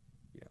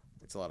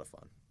it's a lot of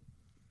fun.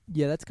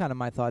 Yeah, that's kind of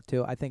my thought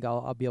too. I think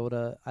I'll be able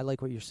to. I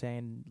like what you're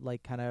saying.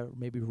 Like, kind of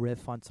maybe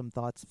riff on some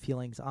thoughts,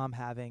 feelings I'm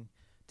having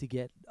to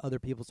get other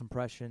people's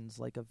impressions,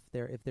 like if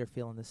they're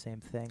feeling the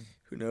same thing.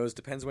 Who knows?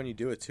 Depends when you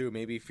do it too.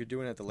 Maybe if you're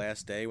doing it the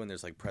last day when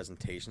there's like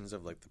presentations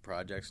of like the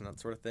projects and that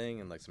sort of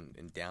thing, and like some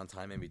in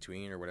downtime in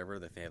between or whatever,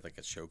 that they have like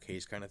a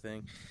showcase kind of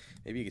thing.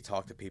 Maybe you could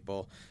talk to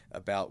people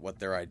about what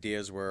their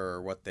ideas were,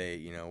 or what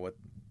they,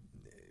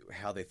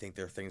 how they think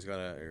their thing's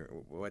gonna,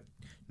 or what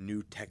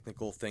new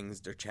technical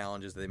things or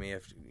challenges they may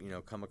have,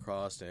 come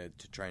across to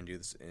try and do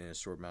this in a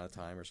short amount of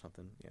time or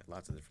something. Yeah,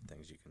 lots of different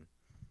things you can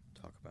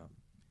talk about.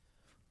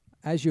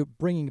 As you're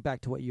bringing it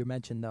back to what you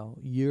mentioned, though,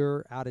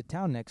 you're out of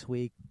town next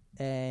week,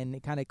 and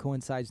it kind of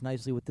coincides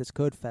nicely with this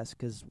Code Fest,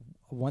 because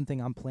one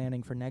thing I'm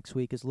planning for next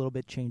week is a little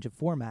bit change of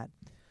format.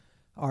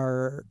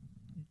 Our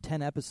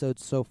 10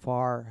 episodes so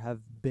far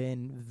have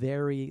been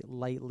very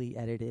lightly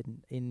edited.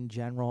 In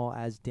general,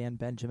 as Dan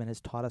Benjamin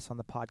has taught us on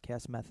the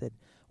podcast method,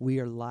 we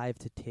are live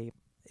to tape.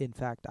 In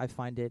fact, I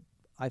find it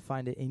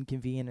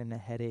inconvenient and a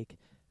headache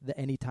that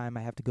any time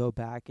I have to go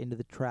back into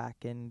the track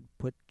and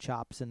put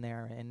chops in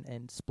there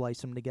and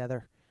splice them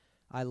together.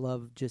 I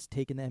love just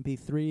taking the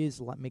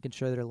MP3s, making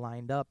sure they're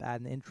lined up,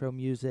 adding the intro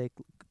music,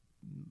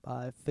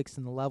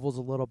 fixing the levels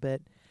a little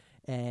bit,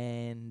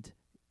 and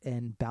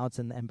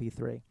bouncing the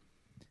MP3.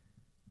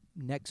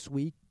 Next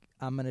week,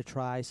 I'm going to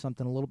try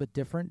something a little bit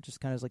different, just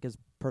kind of like as a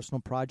personal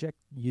project,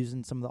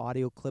 using some of the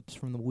audio clips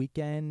from the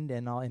weekend,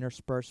 and I'll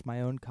intersperse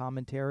my own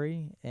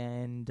commentary,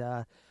 and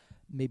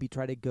maybe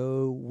try to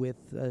go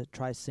with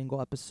try a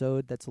single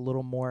episode that's a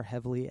little more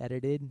heavily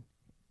edited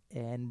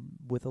and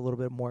with a little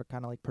bit more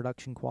kind of like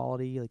production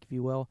quality, like if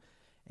you will,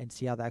 and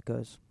see how that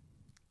goes.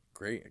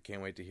 Great. I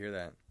can't wait to hear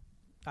that.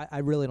 I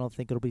really don't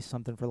think it'll be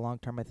something for the long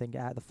term. I think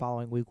the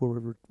following week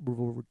we'll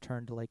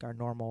return to like our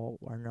normal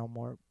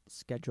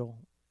schedule,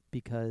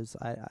 because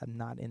I'm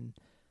not in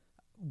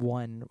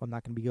one. I'm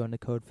not going to be going to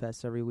Code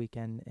Fest every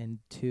weekend, and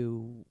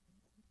two,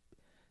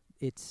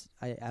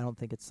 I don't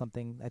think it's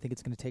something. I think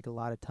it's going to take a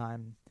lot of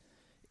time.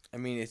 I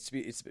mean,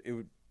 it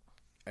would.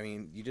 I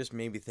mean, you just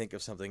made me think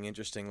of something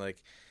interesting.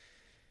 Like,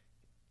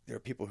 there are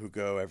people who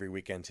go every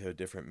weekend to a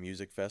different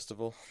music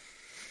festival.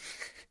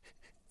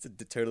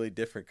 It's a totally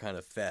different kind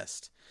of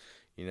fest.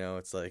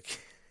 It's like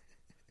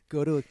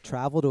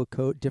travel to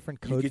a different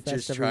Code Fest. You could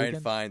just every try weekend?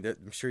 and find.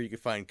 I'm sure you could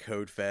find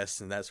Code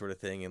Fest and that sort of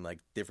thing in like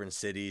different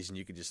cities, and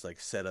you could just like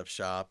set up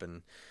shop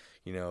and,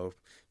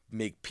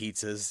 make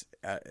pizzas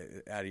out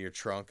of your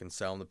trunk and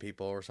sell them to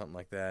people or something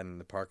like that in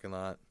the parking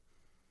lot.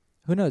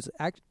 Who knows?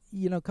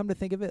 Come to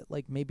think of it,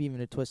 like maybe even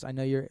a twist. I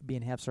know you're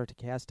being half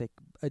sarcastic.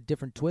 A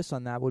different twist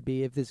on that would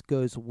be if this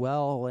goes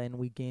well and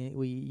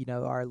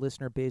our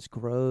listener base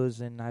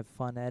grows and I have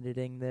fun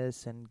editing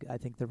this, and I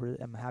think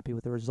I'm happy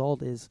with the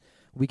result. Is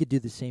we could do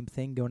the same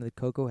thing, going to the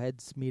Cocoa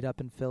Heads meetup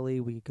in Philly.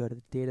 We could go to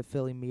the Data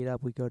Philly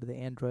meetup. We go to the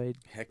Android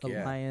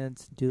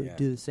Alliance. Do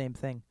the same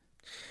thing.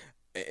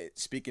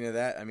 Speaking of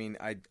that, I mean,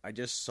 I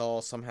just saw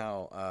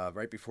somehow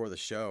right before the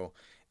show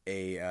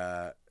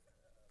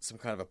some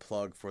kind of a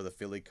plug for the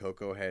Philly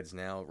Cocoa Heads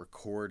now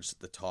records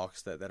the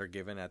talks that are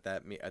given at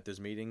those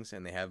meetings,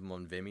 and they have them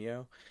on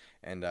Vimeo.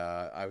 And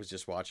I was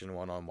just watching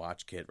one on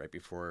WatchKit right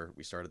before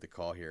we started the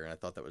call here, and I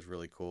thought that was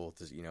really cool.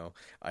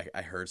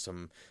 I heard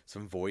some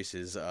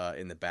voices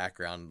in the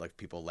background, like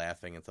people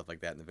laughing and stuff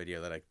like that in the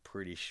video, that I'm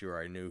pretty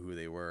sure I knew who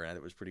they were, and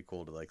it was pretty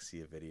cool to like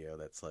see a video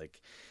that's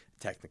like a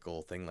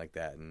technical thing like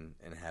that, and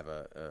have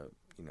a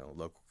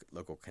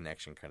local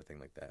connection kind of thing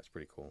like that. It's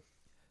pretty cool.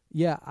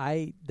 Yeah,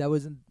 that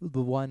was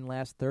the one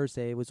last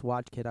Thursday. It was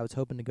WatchKit. I was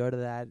hoping to go to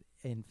that.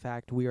 In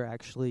fact, we were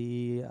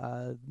actually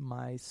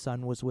my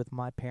son was with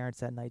my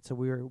parents that night, so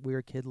we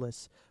were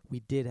kidless.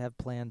 We did have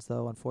plans,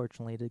 though,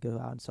 unfortunately, to go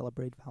out and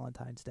celebrate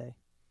Valentine's Day.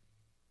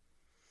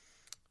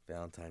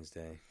 Valentine's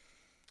Day.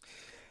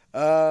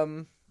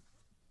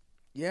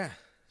 Yeah.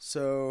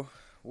 So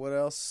what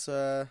else?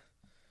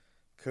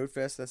 Code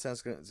Fest. That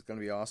sounds good. It's going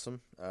to be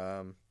awesome.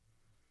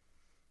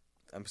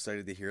 I'm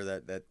excited to hear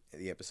that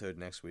the episode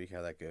next week,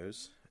 how that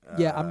goes.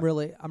 Yeah, I'm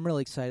really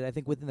excited. I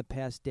think within the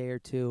past day or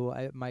two,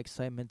 my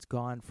excitement's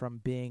gone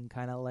from being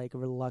kind of like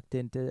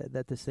reluctant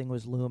that this thing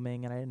was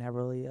looming, and I didn't have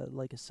really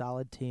a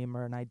solid team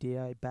or an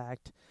idea I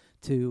backed,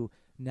 to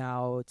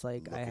now it's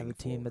like I have a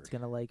team that's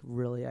going to like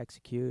really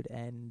execute,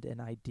 and an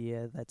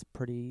idea that's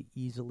pretty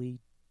easily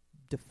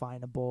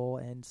definable,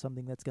 and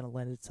something that's going to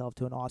lend itself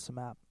to an awesome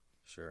app.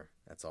 Sure,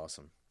 that's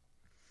awesome.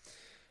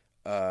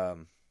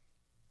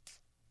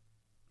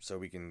 So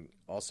we can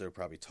also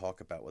probably talk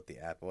about what the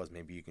app was.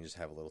 Maybe you can just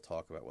have a little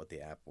talk about what the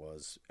app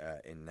was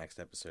in next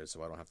episode,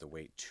 so I don't have to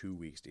wait 2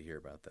 weeks to hear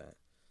about that.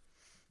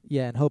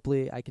 Yeah, and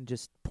hopefully I can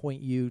just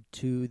point you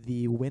to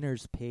the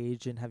winners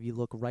page and have you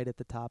look right at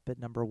the top at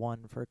number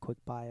 1 for a quick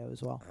bio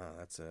as well.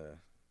 That's a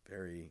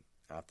very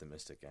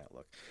optimistic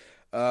outlook.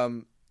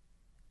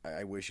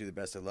 I wish you the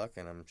best of luck,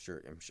 and I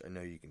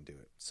know you can do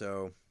it.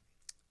 So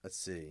let's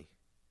see.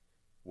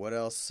 What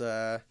else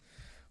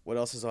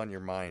is on your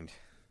mind?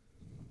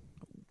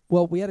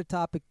 Well, we had a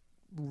topic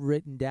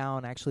written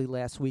down actually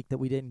last week that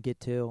we didn't get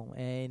to,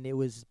 and it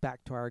was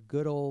back to our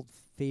good old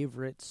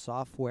favorite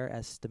software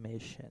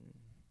estimation.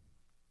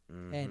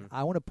 Mm-hmm. And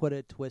I want to put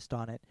a twist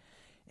on it.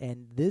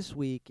 And this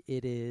week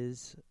it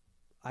is,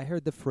 I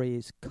heard the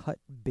phrase cut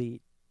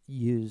bait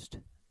used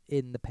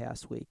in the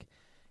past week.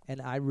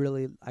 And I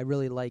really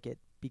like it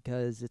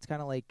because it's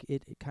kind of like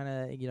it kind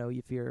of,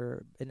 if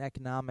you're an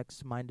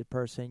economics minded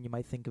person, you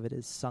might think of it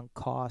as sunk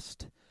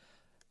cost.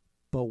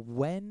 But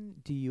when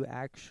do you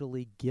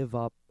actually give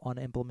up on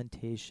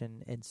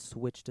implementation and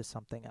switch to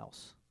something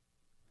else?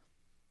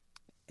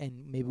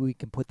 And maybe we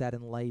can put that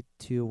in light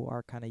to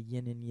our kind of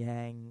yin and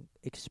yang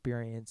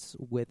experience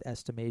with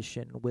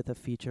estimation, with a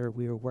feature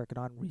we were working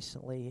on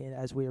recently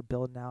as we were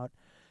building out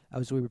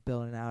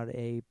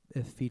a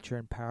feature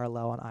in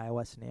parallel on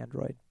iOS and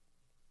Android.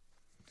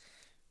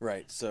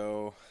 Right.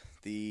 So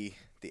the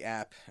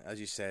app, as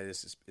you said,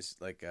 is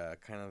like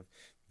kind of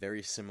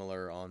very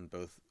similar on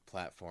both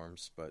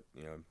platforms, but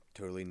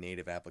totally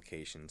native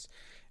applications,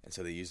 and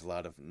so they use a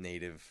lot of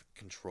native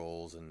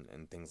controls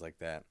and things like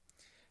that.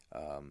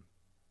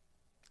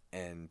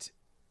 And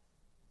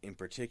in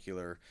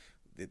particular,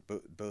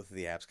 both of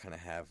the apps kind of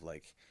have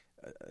like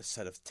a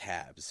set of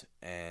tabs,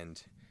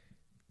 and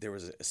there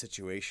was a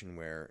situation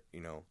where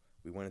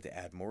we wanted to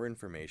add more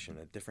information,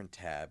 a different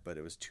tab, but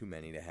it was too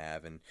many to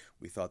have, and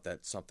we thought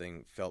that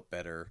something felt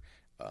better,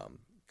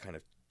 kind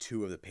of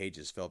two of the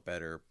pages felt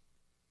better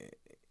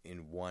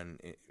in one,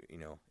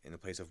 in the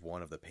place of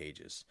one of the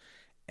pages.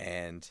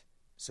 And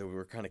so we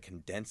were kind of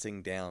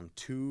condensing down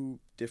two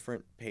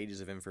different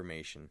pages of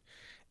information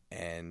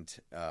and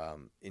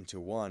into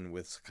one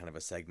with kind of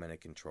a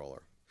segmented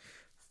controller.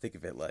 Think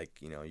of it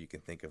like, you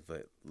can think of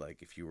it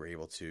like if you were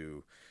able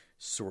to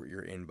sort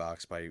your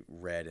inbox by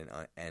read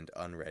and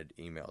unread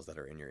emails that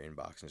are in your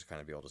inbox and just kind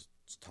of be able to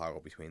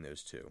toggle between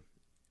those two.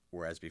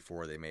 Whereas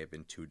before they may have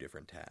been two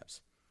different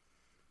tabs.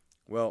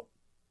 Well,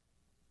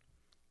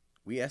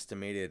 we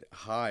estimated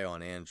high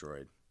on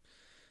Android.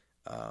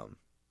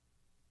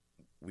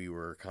 We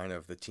were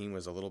the team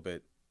was a little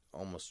bit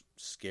almost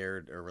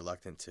scared or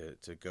reluctant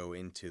to go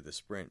into the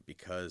sprint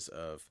because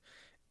of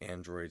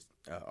Android,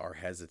 our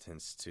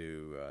hesitance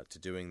to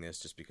doing this,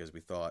 just because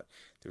we thought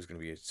there was going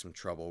to be some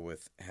trouble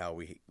with how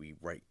we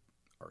write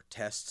our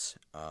tests,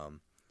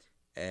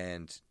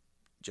 and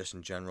just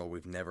in general,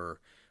 we've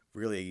never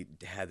really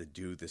had to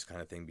do this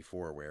kind of thing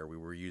before, where we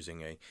were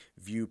using a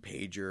view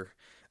pager,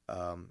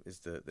 is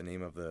the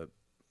name of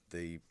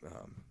the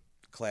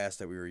class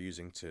that we were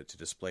using to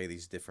display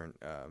these different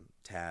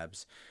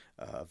tabs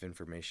of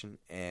information,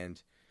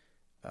 and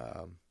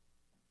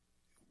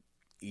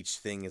each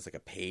thing is like a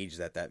page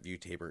that view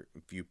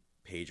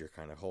pager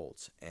kind of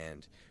holds,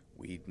 and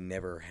we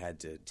never had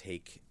to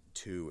take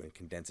two and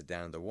condense it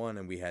down into one,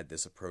 and we had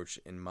this approach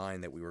in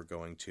mind that we were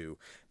going to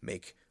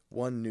make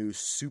one new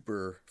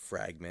super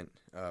fragment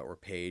or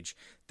page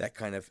that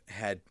kind of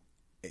had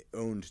it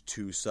owned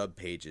two sub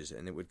pages,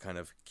 and it would kind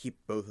of keep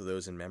both of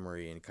those in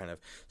memory and kind of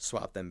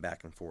swap them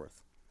back and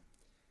forth.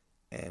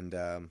 And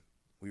it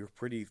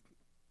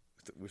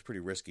was pretty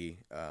risky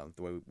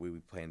the way we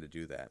planned to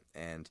do that.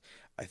 And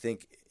I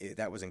think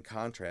that was in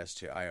contrast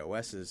to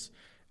iOS's.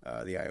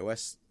 The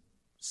iOS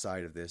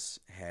side of this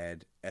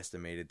had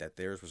estimated that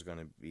theirs was going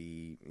to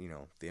be,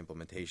 the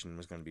implementation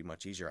was going to be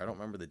much easier. I don't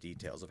remember the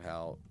details of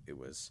how it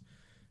was,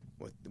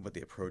 what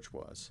the approach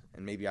was.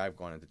 And maybe I've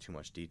gone into too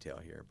much detail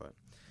here, but...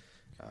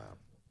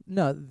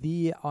 No,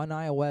 on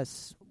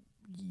iOS,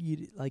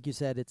 like you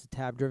said, it's a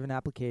tab-driven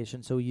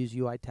application, so we use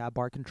UI tab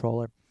bar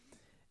controller,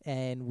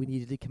 and we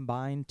needed to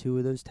combine two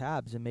of those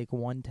tabs and make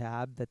one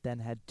tab that then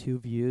had two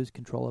views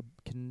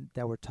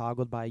that were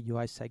toggled by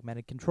UI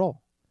segmented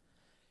control.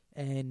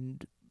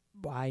 And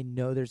I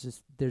know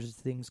there's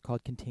things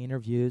called container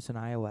views in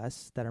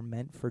iOS that are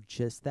meant for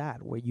just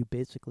that, where you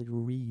basically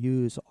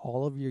reuse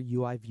all of your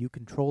UI view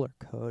controller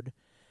code,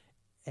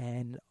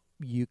 and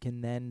you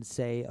can then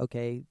say,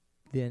 okay,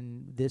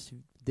 then this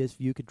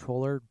view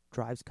controller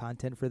drives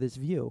content for this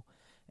view,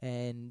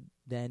 and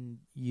then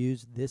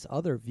use this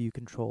other view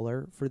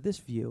controller for this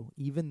view,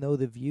 even though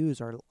the views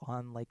are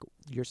on, like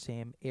you're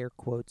saying, air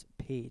quotes,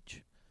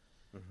 page.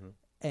 Mm-hmm.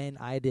 And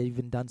I had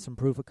even done some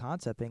proof of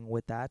concepting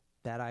with that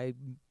I,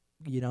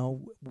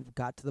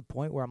 got to the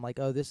point where I'm like,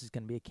 oh, this is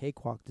going to be a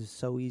cakewalk. This is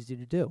so easy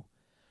to do.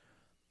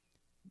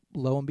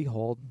 Lo and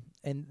behold,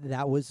 and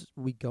that was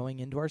we going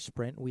into our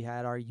sprint, we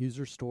had our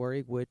user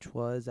story, which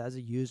was, as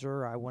a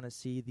user, I want to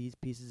see these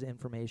pieces of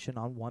information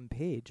on one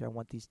page. I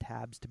want these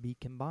tabs to be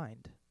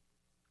combined.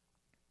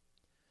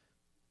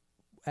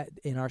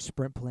 In our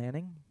sprint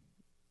planning,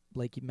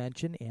 like you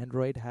mentioned,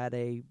 Android had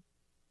a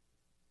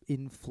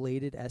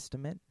inflated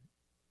estimate,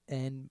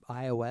 and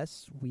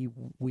iOS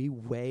we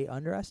way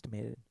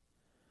underestimated.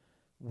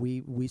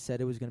 We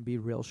said it was going to be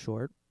real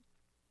short,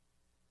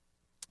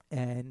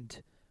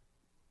 and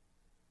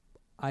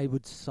I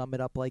would sum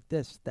it up like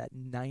this, that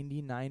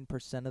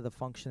 99% of the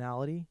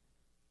functionality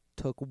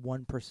took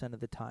 1% of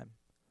the time.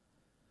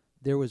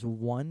 There was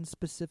one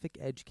specific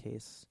edge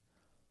case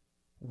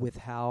with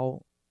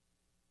how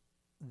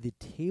the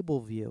table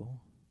view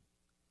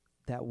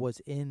that was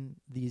in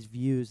these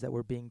views that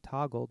were being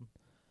toggled,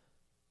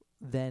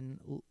 then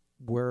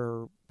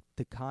where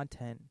the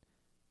content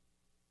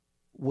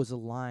was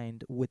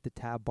aligned with the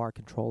tab bar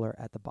controller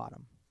at the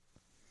bottom.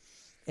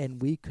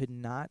 and we could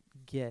not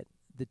get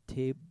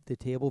the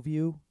table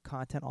view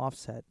content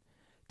offset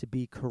to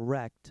be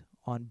correct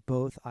on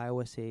both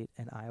iOS 8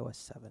 and iOS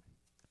 7.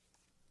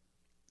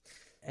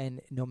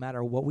 And no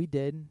matter what we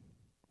did,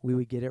 we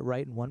would get it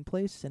right in one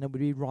place and it would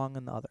be wrong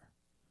in the other.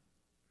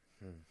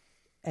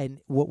 And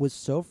what was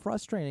so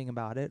frustrating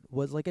about it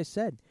was, like I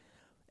said,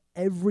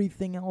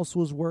 everything else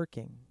was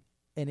working,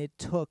 and it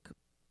took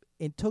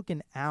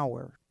an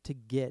hour to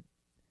get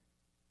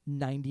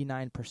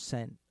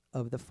 99%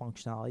 of the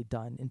functionality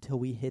done until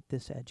we hit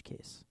this edge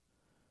case.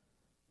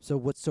 So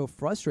what's so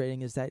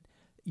frustrating is that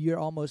you're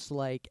almost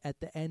like at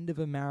the end of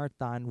a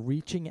marathon,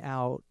 reaching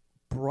out,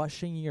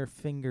 brushing your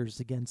fingers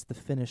against the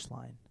finish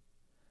line,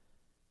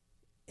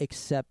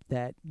 except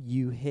that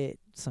you hit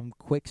some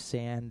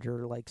quicksand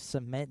or like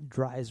cement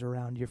dries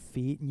around your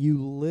feet, and you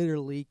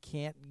literally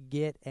can't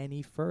get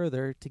any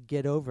further to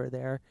get over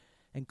there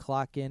and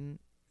clock in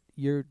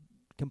your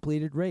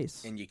completed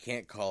race. And you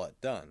can't call it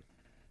done.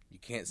 You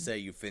can't say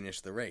you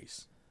finished the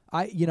race.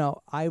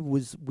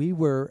 We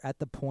were at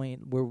the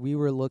point where we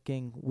were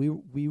looking,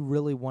 we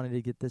really wanted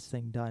to get this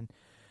thing done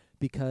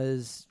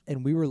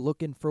and we were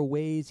looking for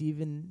ways,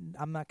 even,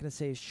 I'm not going to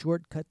say a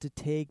shortcut to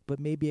take, but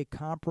maybe a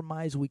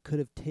compromise we could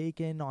have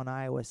taken on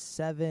iOS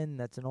 7.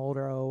 That's an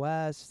older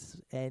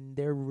OS, and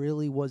there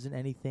really wasn't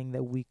anything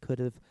that we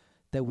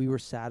were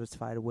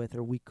satisfied with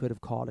or we could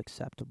have called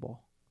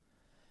acceptable.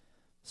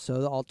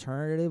 So the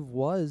alternative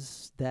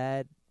was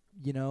that,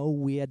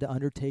 we had to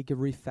undertake a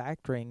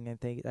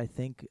refactoring. I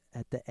think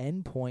at the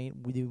end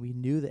point, we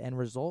knew the end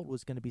result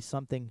was going to be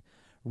something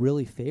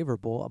really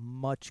favorable, a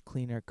much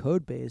cleaner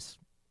code base,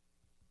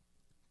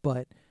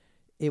 but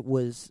it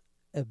was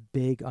a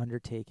big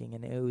undertaking,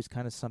 and it was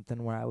kind of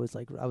something where I was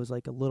like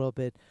a little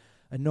bit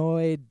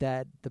annoyed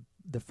that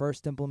the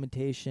first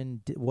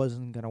implementation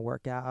wasn't going to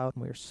work out,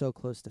 and we were so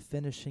close to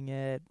finishing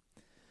it.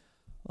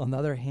 On the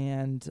other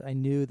hand, I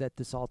knew that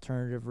this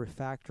alternative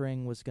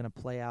refactoring was going to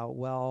play out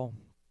well,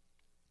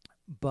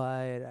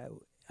 but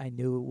I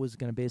knew it was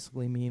going to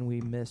basically mean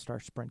we missed our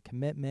sprint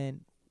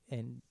commitment.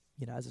 And,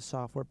 as a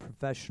software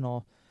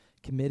professional,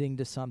 committing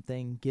to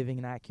something, giving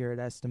an accurate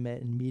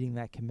estimate, and meeting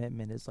that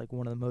commitment is like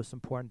one of the most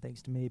important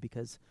things to me,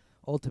 because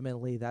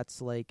ultimately that's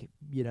like,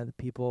 the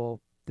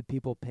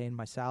people paying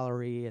my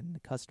salary and the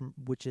customer,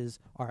 which is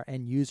our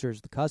end users,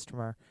 the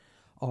customer,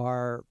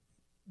 are,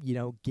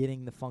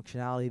 getting the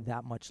functionality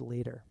that much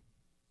later.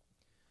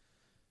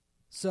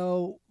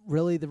 So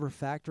really the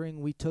refactoring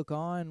we took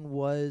on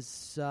was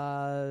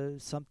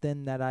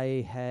something that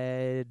I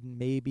had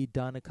maybe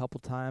done a couple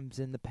times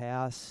in the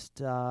past,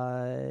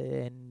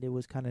 and it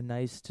was kind of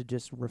nice to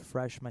just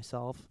refresh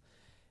myself.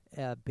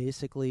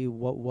 Basically,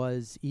 what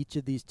was each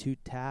of these two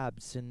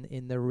tabs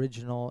in the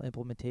original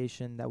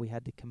implementation that we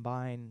had to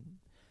combine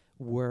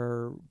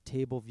were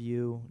table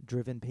view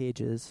driven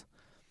pages.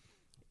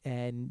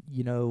 And,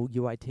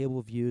 UI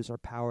table views are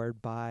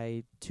powered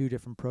by two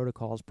different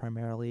protocols,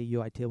 primarily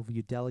UI table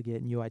view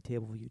delegate and UI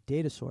table view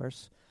data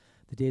source.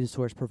 The data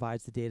source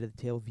provides the data to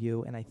the table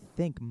view, and I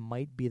think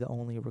might be the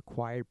only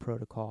required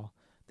protocol.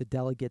 The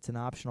delegate's an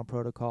optional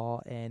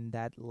protocol, and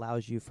that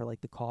allows you for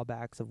like the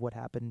callbacks of what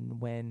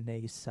happened when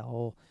a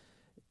cell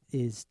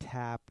is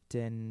tapped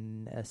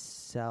and a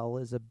cell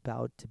is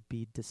about to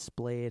be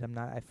displayed.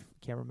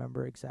 Can't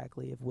remember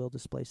exactly if will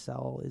display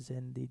cell is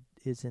in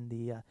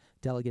the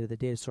delegate of the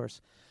data source.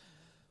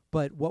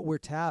 But what were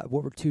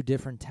two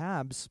different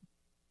tabs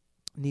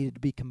needed to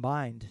be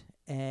combined,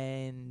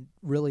 and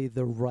really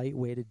the right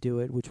way to do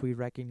it, which we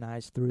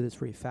recognized through this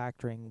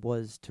refactoring,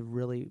 was to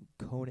really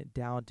cone it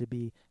down to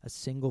be a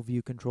single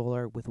view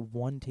controller with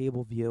one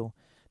table view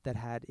that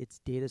had its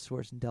data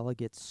source and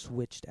delegates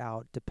switched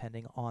out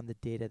depending on the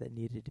data that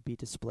needed to be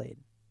displayed.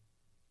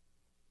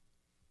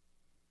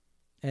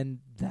 And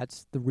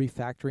that's the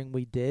refactoring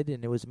we did,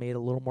 and it was made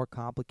a little more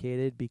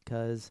complicated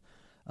because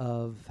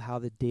of how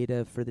the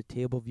data for the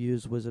table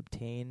views was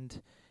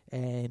obtained,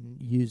 and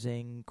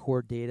using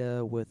core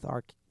data with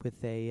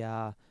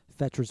a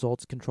fetch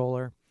results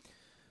controller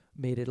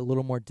made it a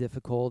little more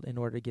difficult in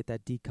order to get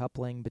that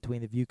decoupling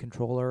between the view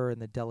controller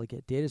and the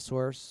delegate data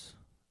source.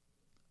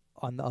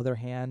 On the other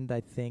hand, I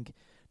think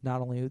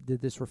not only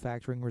did this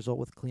refactoring result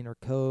with cleaner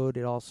code,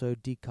 it also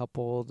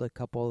decoupled a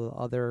couple of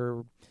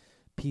other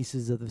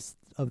pieces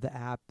of the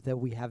app that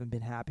we haven't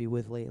been happy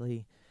with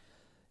lately.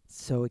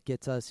 So it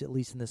gets us, at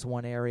least in this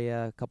one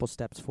area, a couple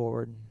steps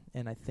forward.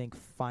 And I think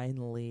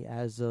finally,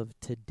 as of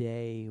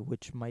today,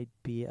 which might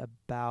be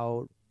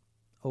about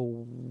a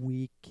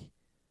week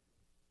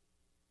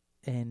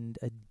and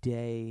a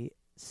day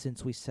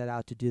since we set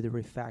out to do the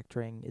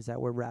refactoring, is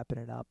that we're wrapping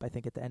it up. I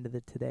think at the end of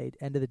the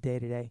day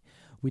today,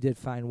 we did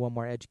find one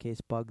more edge case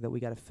bug that we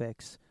got to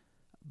fix.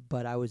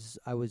 But I was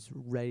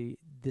ready.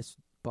 This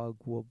bug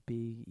will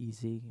be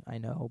easy, I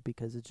know,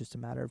 because it's just a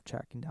matter of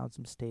tracking down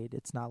some state.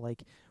 It's not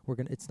like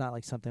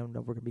something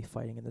that we're gonna be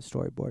fighting in the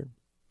storyboard.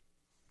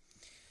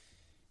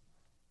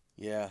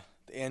 Yeah,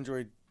 the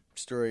Android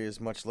story is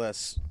much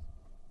less.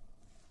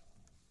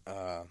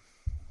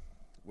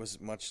 Was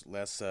much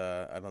less.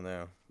 I don't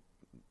know,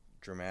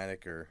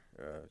 dramatic or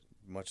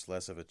much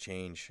less of a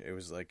change. It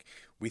was like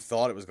we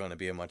thought it was going to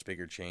be a much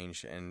bigger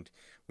change, and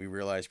we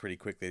realized pretty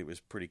quickly it was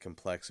pretty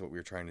complex what we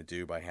were trying to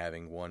do by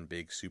having one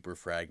big super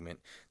fragment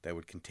that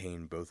would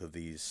contain both of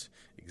these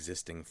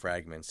existing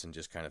fragments and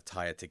just kind of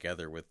tie it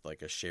together with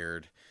like a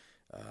shared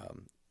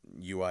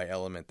UI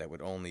element that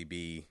would only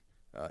be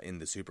in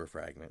the super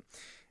fragment.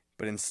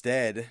 But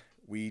instead,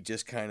 we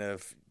just kind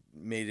of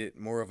made it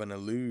more of an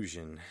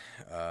illusion.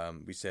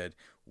 We said,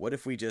 what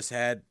if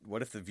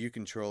the view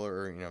controller,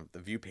 or the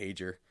view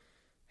pager,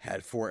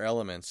 had 4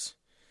 elements,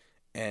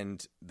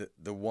 and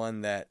the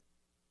one that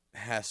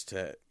has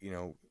to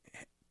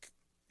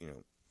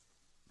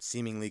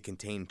seemingly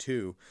contain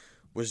 2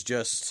 was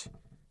just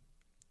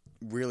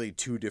really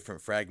 2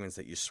 different fragments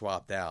that you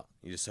swapped out.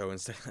 So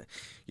instead,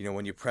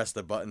 when you press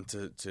the button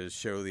to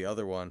show the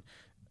other one,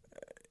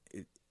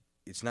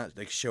 it's not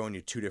like showing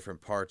you 2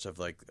 different parts of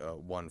like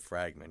one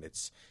fragment.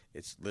 It's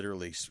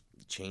literally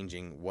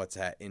changing what's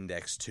at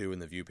index 2 in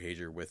the view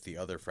pager with the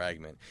other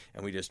fragment,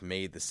 and we just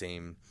made the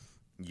same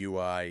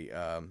UI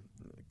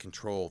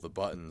control the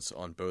buttons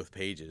on both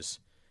pages,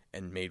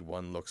 and made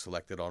one look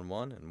selected on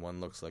one and one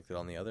look selected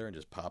on the other, and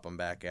just pop them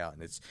back out.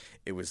 And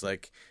it was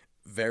like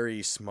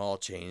very small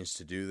change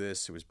to do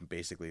this. It was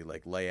basically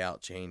like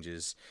layout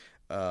changes,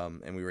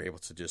 and we were able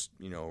to just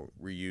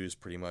reuse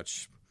pretty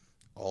much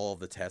all of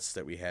the tests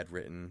that we had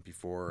written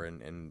before,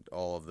 and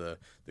all of the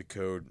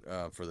code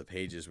for the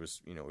pages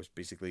was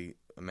basically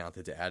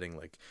amounted to adding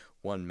like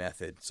one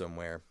method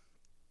somewhere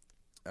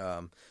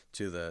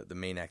to the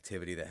main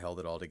activity that held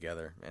it all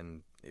together,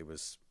 and it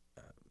was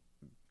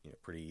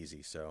pretty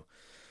easy. So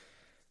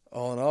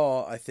all in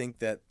all, I think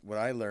that what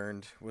I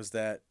learned was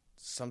that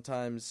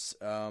sometimes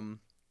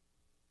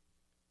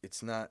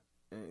it's not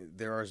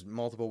there are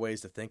multiple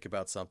ways to think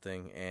about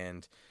something,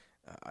 and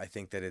I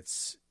think that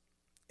it's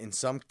in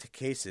some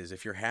cases,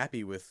 if you're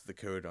happy with the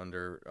code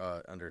under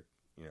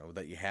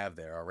that you have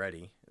there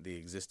already, the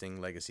existing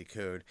legacy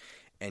code,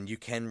 and you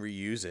can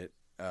reuse it,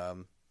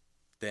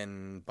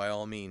 then by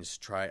all means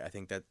try. I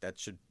think that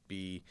should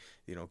be,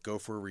 go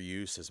for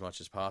reuse as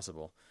much as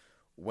possible.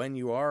 When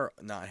you are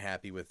not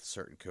happy with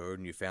certain code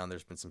and you found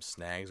there's been some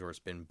snags or it's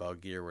been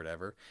buggy or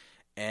whatever,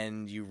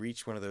 and you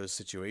reach one of those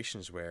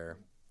situations where,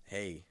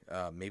 hey,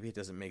 maybe it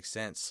doesn't make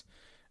sense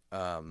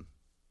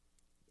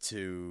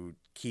to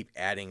keep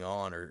adding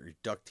on or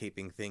duct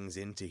taping things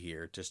into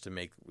here just to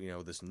make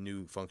this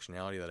new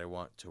functionality that I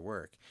want to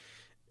work.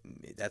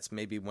 That's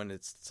maybe when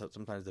it's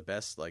sometimes the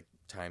best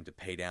time to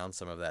pay down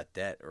some of that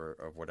debt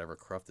or whatever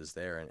cruft is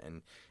there,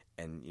 and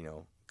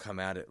come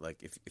at it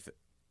like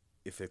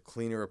if a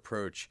cleaner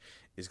approach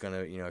is gonna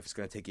if it's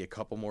gonna take you a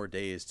couple more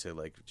days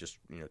to just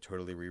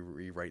totally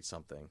rewrite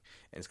something,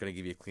 and it's gonna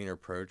give you a cleaner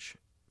approach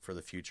for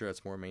the future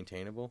that's more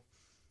maintainable,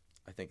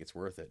 I think it's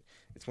worth it.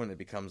 It's when it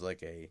becomes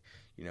like a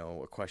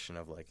question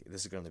of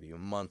this is going to be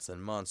months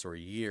and months or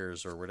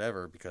years or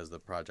whatever because the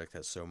project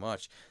has so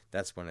much.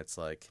 That's when it's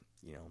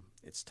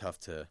it's tough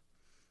you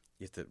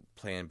have to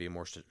plan and be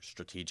more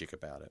strategic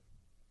about it.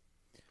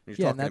 When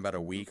you're talking about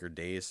a week or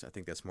days, I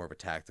think that's more of a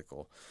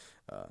tactical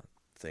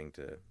thing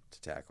to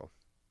tackle.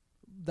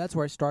 That's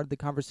where I started the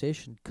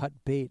conversation. Cut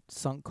bait,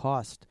 sunk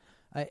cost.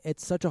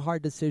 It's such a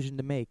hard decision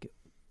to make.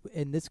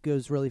 And this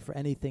goes really for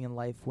anything in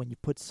life when you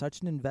put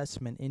such an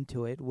investment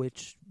into it,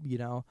 which,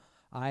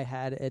 I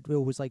had. It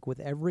was like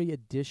with every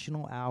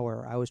additional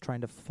hour, I was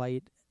trying to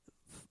fight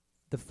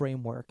the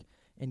framework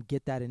and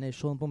get that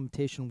initial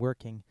implementation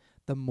working,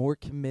 the more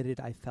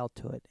committed I felt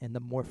to it and the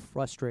more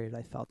frustrated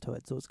I felt to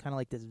it. So it was kind of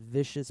like this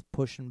vicious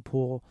push and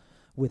pull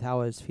with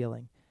how I was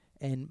feeling.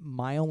 And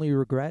my only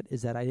regret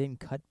is that I didn't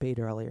cut bait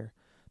earlier.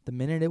 The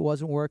minute it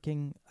wasn't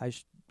working, I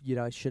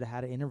should have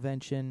had an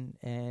intervention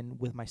and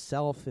with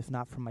myself, if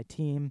not from my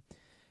team,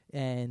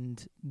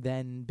 and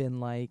then been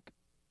like,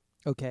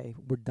 okay,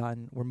 we're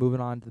done. We're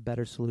moving on to the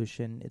better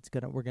solution.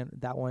 We're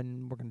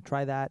gonna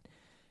try that,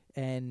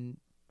 and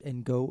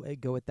go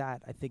with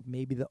that. I think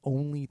maybe the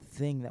only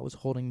thing that was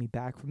holding me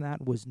back from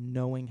that was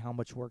knowing how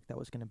much work that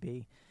was going to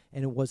be,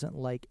 and it wasn't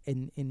like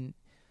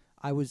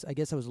I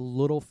guess I was a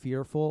little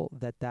fearful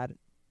that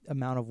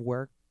amount of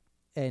work.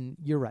 And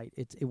you're right.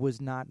 It was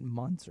not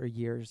months or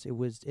years.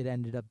 It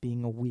ended up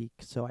being a week.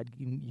 So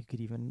you could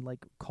even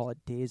call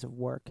it days of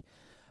work.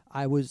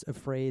 I was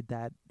afraid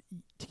that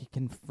to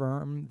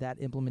confirm that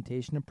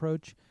implementation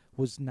approach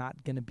was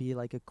not going to be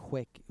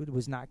it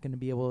was not going to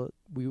be able.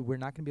 We were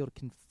not going to be able to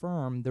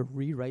confirm the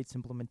rewrites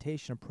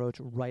implementation approach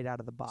right out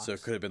of the box. So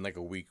it could have been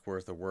a week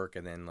worth of work,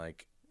 and then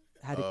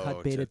had to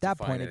cut bait at that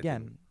point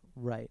again.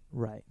 Right.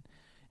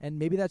 And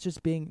maybe that's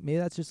just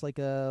like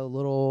a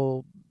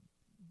little,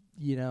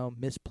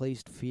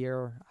 misplaced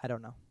fear. I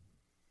don't know.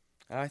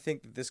 I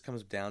think that this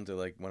comes down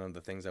to one of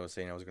the things I was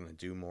saying I was going to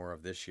do more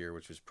of this year,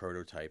 which was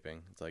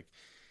prototyping. It's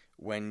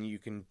when you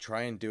can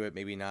try and do it,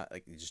 maybe not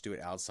you just do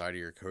it outside of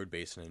your code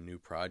base in a new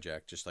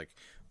project, just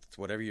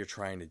whatever you're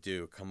trying to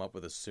do, come up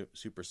with a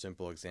super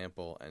simple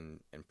example and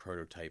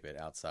prototype it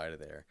outside of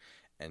there.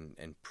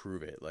 and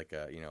prove it. Like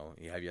you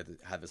have to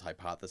have this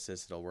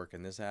hypothesis it'll work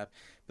in this app.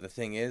 But the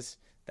thing is,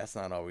 that's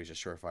not always a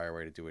surefire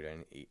way to do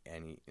it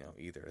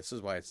either. This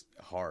is why it's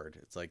hard.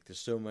 It's like there's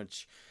so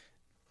much.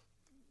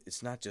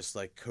 It's not just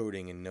like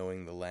coding and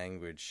knowing the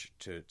language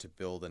to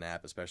build an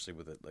app, especially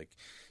with it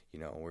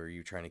where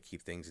you're trying to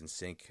keep things in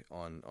sync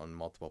on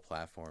multiple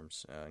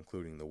platforms,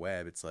 including the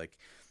web. It's like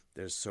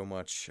there's so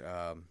much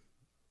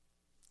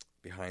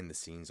behind the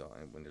scenes on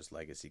it when there's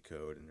legacy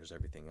code and there's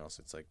everything else.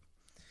 It's like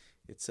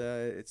it's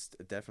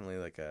definitely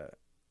like a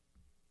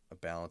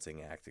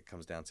balancing act. It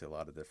comes down to a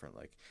lot of different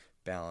like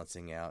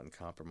balancing out and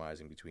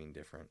compromising between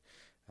different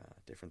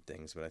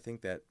things. But I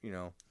think that at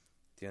the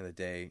end of the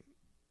day,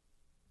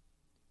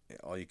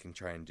 all you can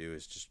try and do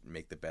is just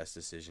make the best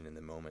decision in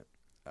the moment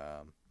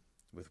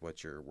with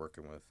what you're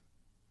working with.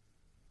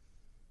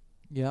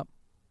 Yep.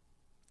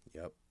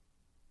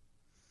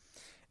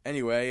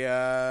 Anyway,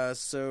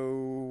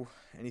 so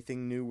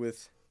anything new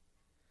with?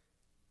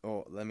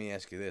 Oh, let me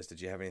ask you this: did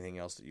you have anything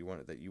else that you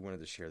wanted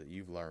to share that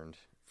you've learned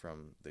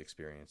from the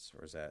experience,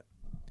 or is that?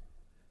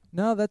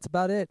 No, that's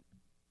about it.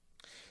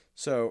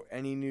 So,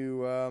 any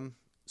new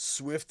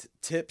Swift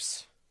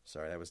tips?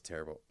 Sorry, that was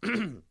terrible.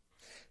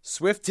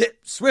 Swift.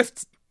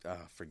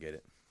 Forget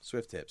it.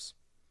 Swift tips.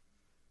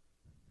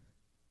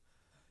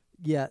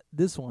 Yeah,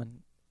 this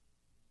one.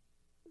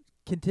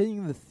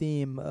 Continuing the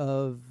theme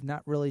of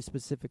not really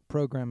specific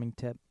programming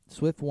tip,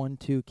 Swift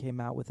 1.2 came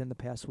out within the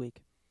past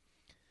week.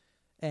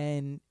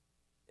 And,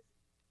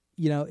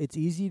 it's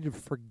easy to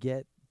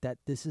forget that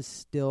this is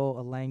still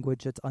a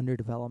language that's under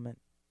development.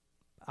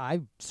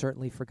 I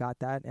certainly forgot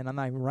that, and I'm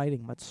not even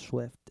writing much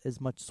Swift as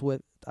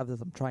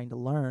I'm trying to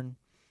learn.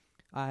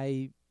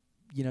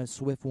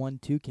 Swift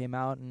 1.2 came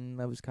out, and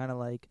I was kind of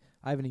like,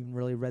 I haven't even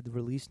really read the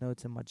release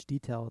notes in much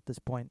detail at this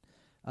point.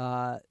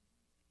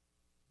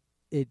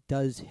 It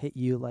does hit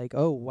you like,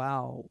 oh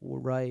wow,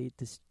 right,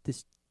 this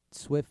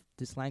Swift,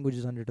 this language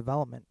is under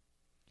development.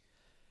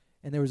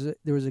 And there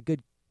was a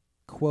good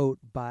quote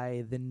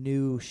by the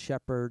new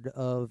shepherd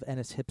of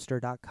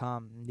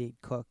NSHipster.com, Nate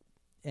Cook,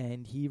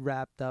 and he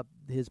wrapped up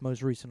his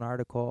most recent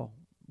article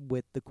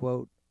with the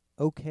quote,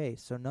 "Okay,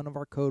 so none of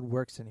our code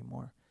works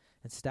anymore,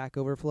 and Stack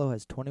Overflow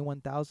has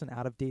 21,000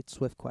 out-of-date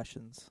Swift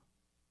questions."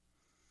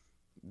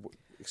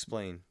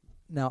 Explain.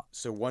 Now,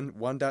 so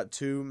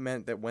 1.2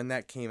 meant that when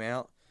that came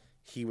out,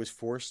 he was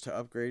forced to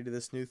upgrade to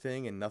this new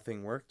thing and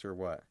nothing worked, or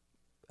what?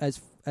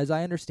 As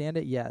I understand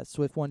it, yeah,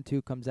 Swift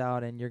 1.2 comes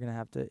out and you're gonna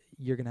have to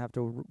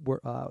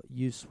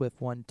use Swift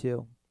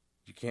 1.2.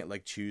 You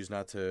can't choose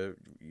not to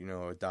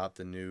adopt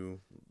the new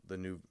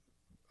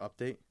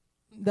update.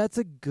 That's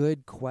a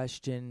good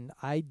question.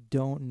 I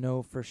don't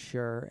know for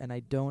sure, and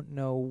I don't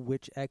know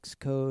which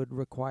Xcode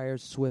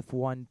requires Swift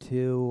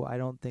 1.2. I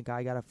don't think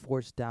I got a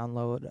forced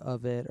download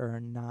of it or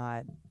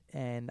not,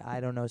 and I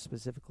don't know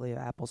specifically if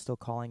Apple's still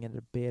calling it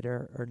a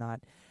beta or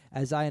not.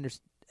 As I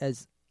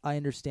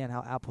understand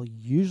how Apple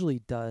usually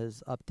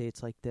does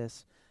updates like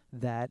this,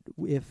 that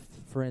if,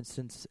 for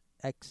instance,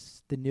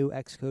 the new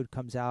Xcode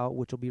comes out,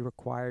 which will be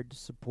required to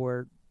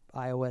support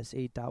iOS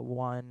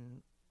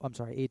 8.1. I'm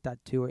sorry,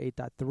 8.2 or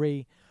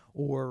 8.3,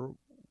 or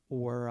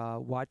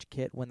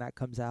WatchKit when that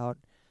comes out,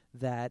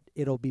 that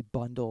it'll be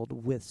bundled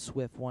with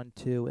Swift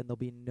 1.2, and there'll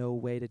be no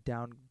way to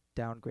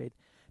downgrade.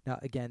 Now,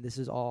 again, this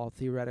is all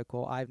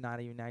theoretical. I've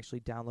not even actually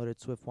downloaded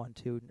Swift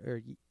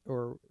 1.2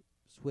 or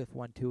Swift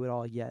 1.2 at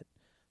all yet,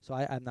 so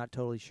I'm not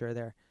totally sure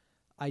there.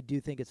 I do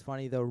think it's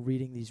funny, though,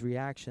 reading these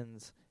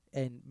reactions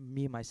and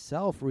me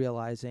myself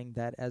realizing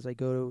that as I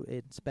go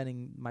and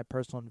spending my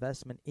personal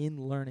investment in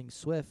learning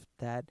Swift,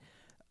 that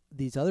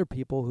these other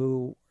people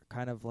who are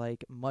kind of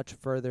like much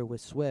further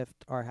with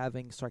Swift are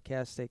having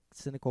sarcastic,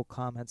 cynical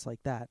comments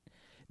like that.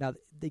 Now,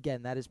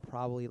 again, that is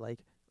probably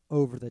like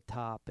over the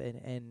top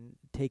and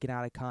taken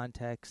out of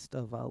context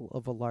of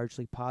a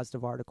largely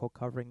positive article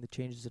covering the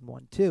changes in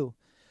 1.2.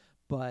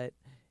 But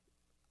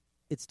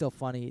it's still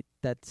funny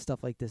that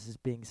stuff like this is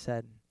being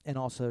said. And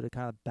also to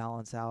kind of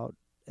balance out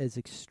as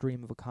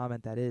extreme of a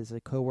comment that is, a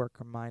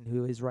coworker of mine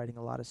who is writing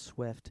a lot of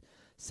Swift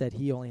said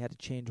he only had to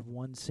change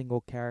one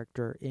single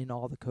character in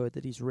all the code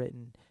that he's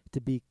written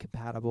to be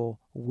compatible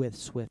with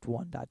Swift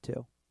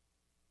 1.2.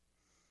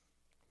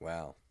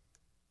 Wow.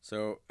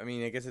 So, I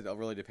mean, I guess it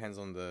really depends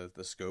on the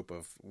scope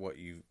of what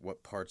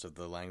parts of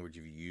the language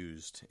you've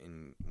used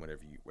in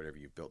whatever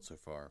you've built so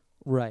far.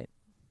 Right.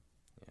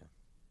 Yeah.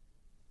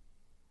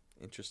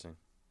 Interesting.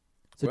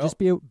 So just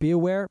be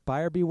aware,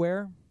 buyer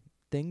beware.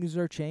 Things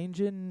are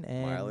changing,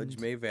 and mileage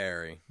may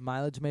vary.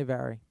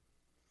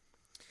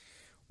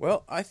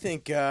 Well, I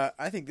think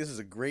this is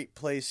a great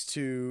place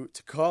to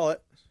call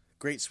it.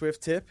 Great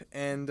Swift tip,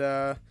 and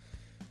I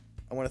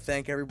want to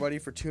thank everybody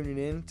for tuning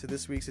in to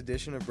this week's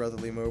edition of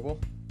Brotherly Mobile.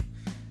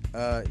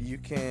 You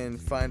can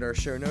find our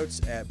show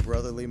notes at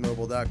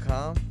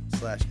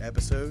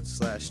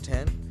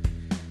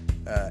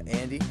brotherlymobile.com/episode/10.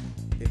 Andy,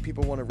 if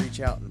people want to reach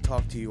out and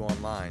talk to you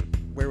online,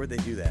 where would they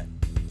do that?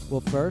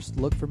 Well, first,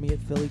 look for me at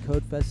Philly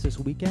Code Fest this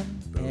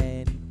weekend. Boom.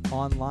 And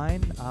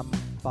online,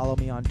 follow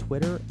me on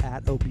Twitter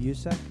at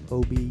Obusek,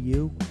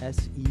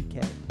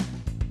 Obusek.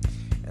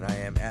 And I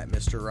am at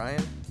Mr.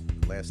 Ryan.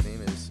 Last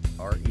name is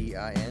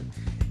Rein.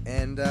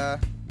 And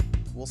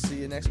we'll see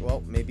you next.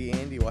 Well, maybe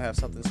Andy will have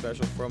something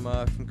special from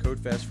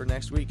CodeFest for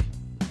next week.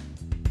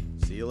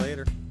 See you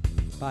later.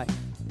 Bye.